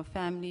you or your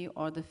family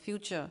or the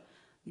future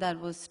that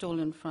was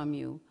stolen from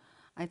you.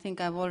 I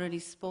think I've already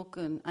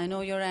spoken. I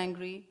know you're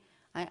angry.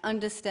 I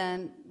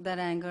understand that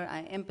anger.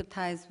 I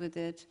empathize with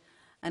it,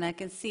 and I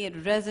can see it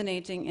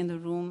resonating in the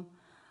room.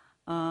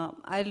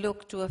 I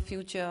look to a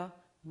future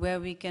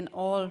where we can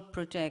all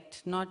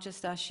protect not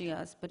just our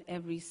Shias, but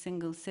every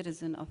single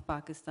citizen of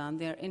Pakistan.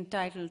 They are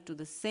entitled to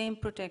the same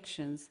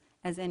protections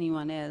as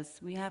anyone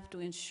else. We have to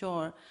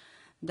ensure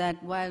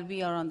that while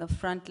we are on the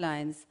front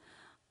lines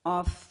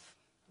of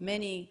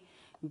many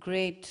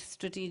great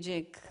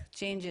strategic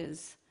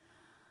changes,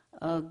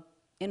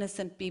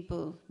 innocent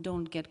people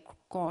don't get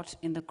caught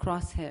in the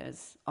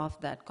crosshairs of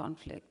that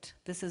conflict.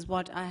 This is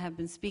what I have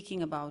been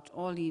speaking about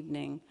all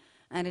evening.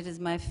 And it is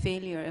my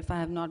failure if I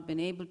have not been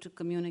able to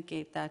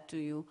communicate that to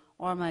you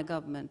or my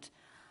government.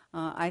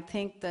 I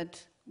think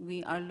that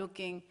we are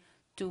looking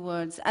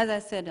towards, as I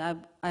said,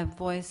 I've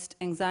voiced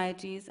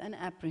anxieties and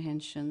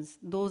apprehensions.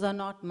 Those are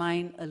not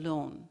mine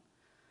alone.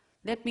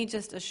 Let me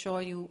just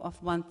assure you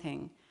of one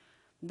thing.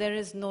 There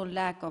is no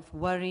lack of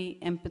worry,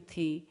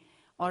 empathy,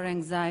 or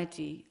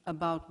anxiety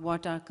about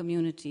what our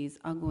communities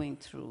are going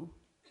through.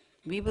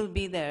 We will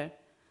be there.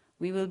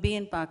 We will be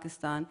in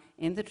Pakistan,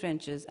 in the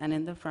trenches and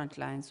in the front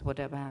lines,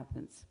 whatever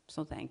happens.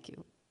 So thank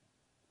you.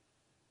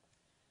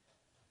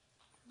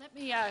 Let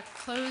me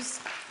close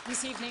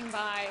this evening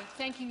by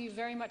thanking you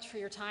very much for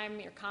your time,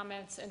 your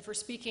comments, and for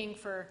speaking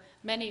for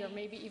many or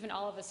maybe even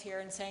all of us here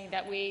and saying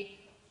that we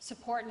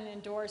support and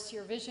endorse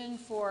your vision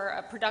for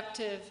a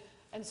productive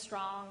and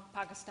strong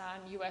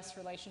Pakistan-U.S.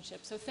 relationship.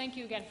 So thank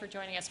you again for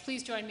joining us.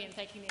 Please join me in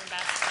thanking the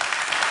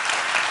ambassador.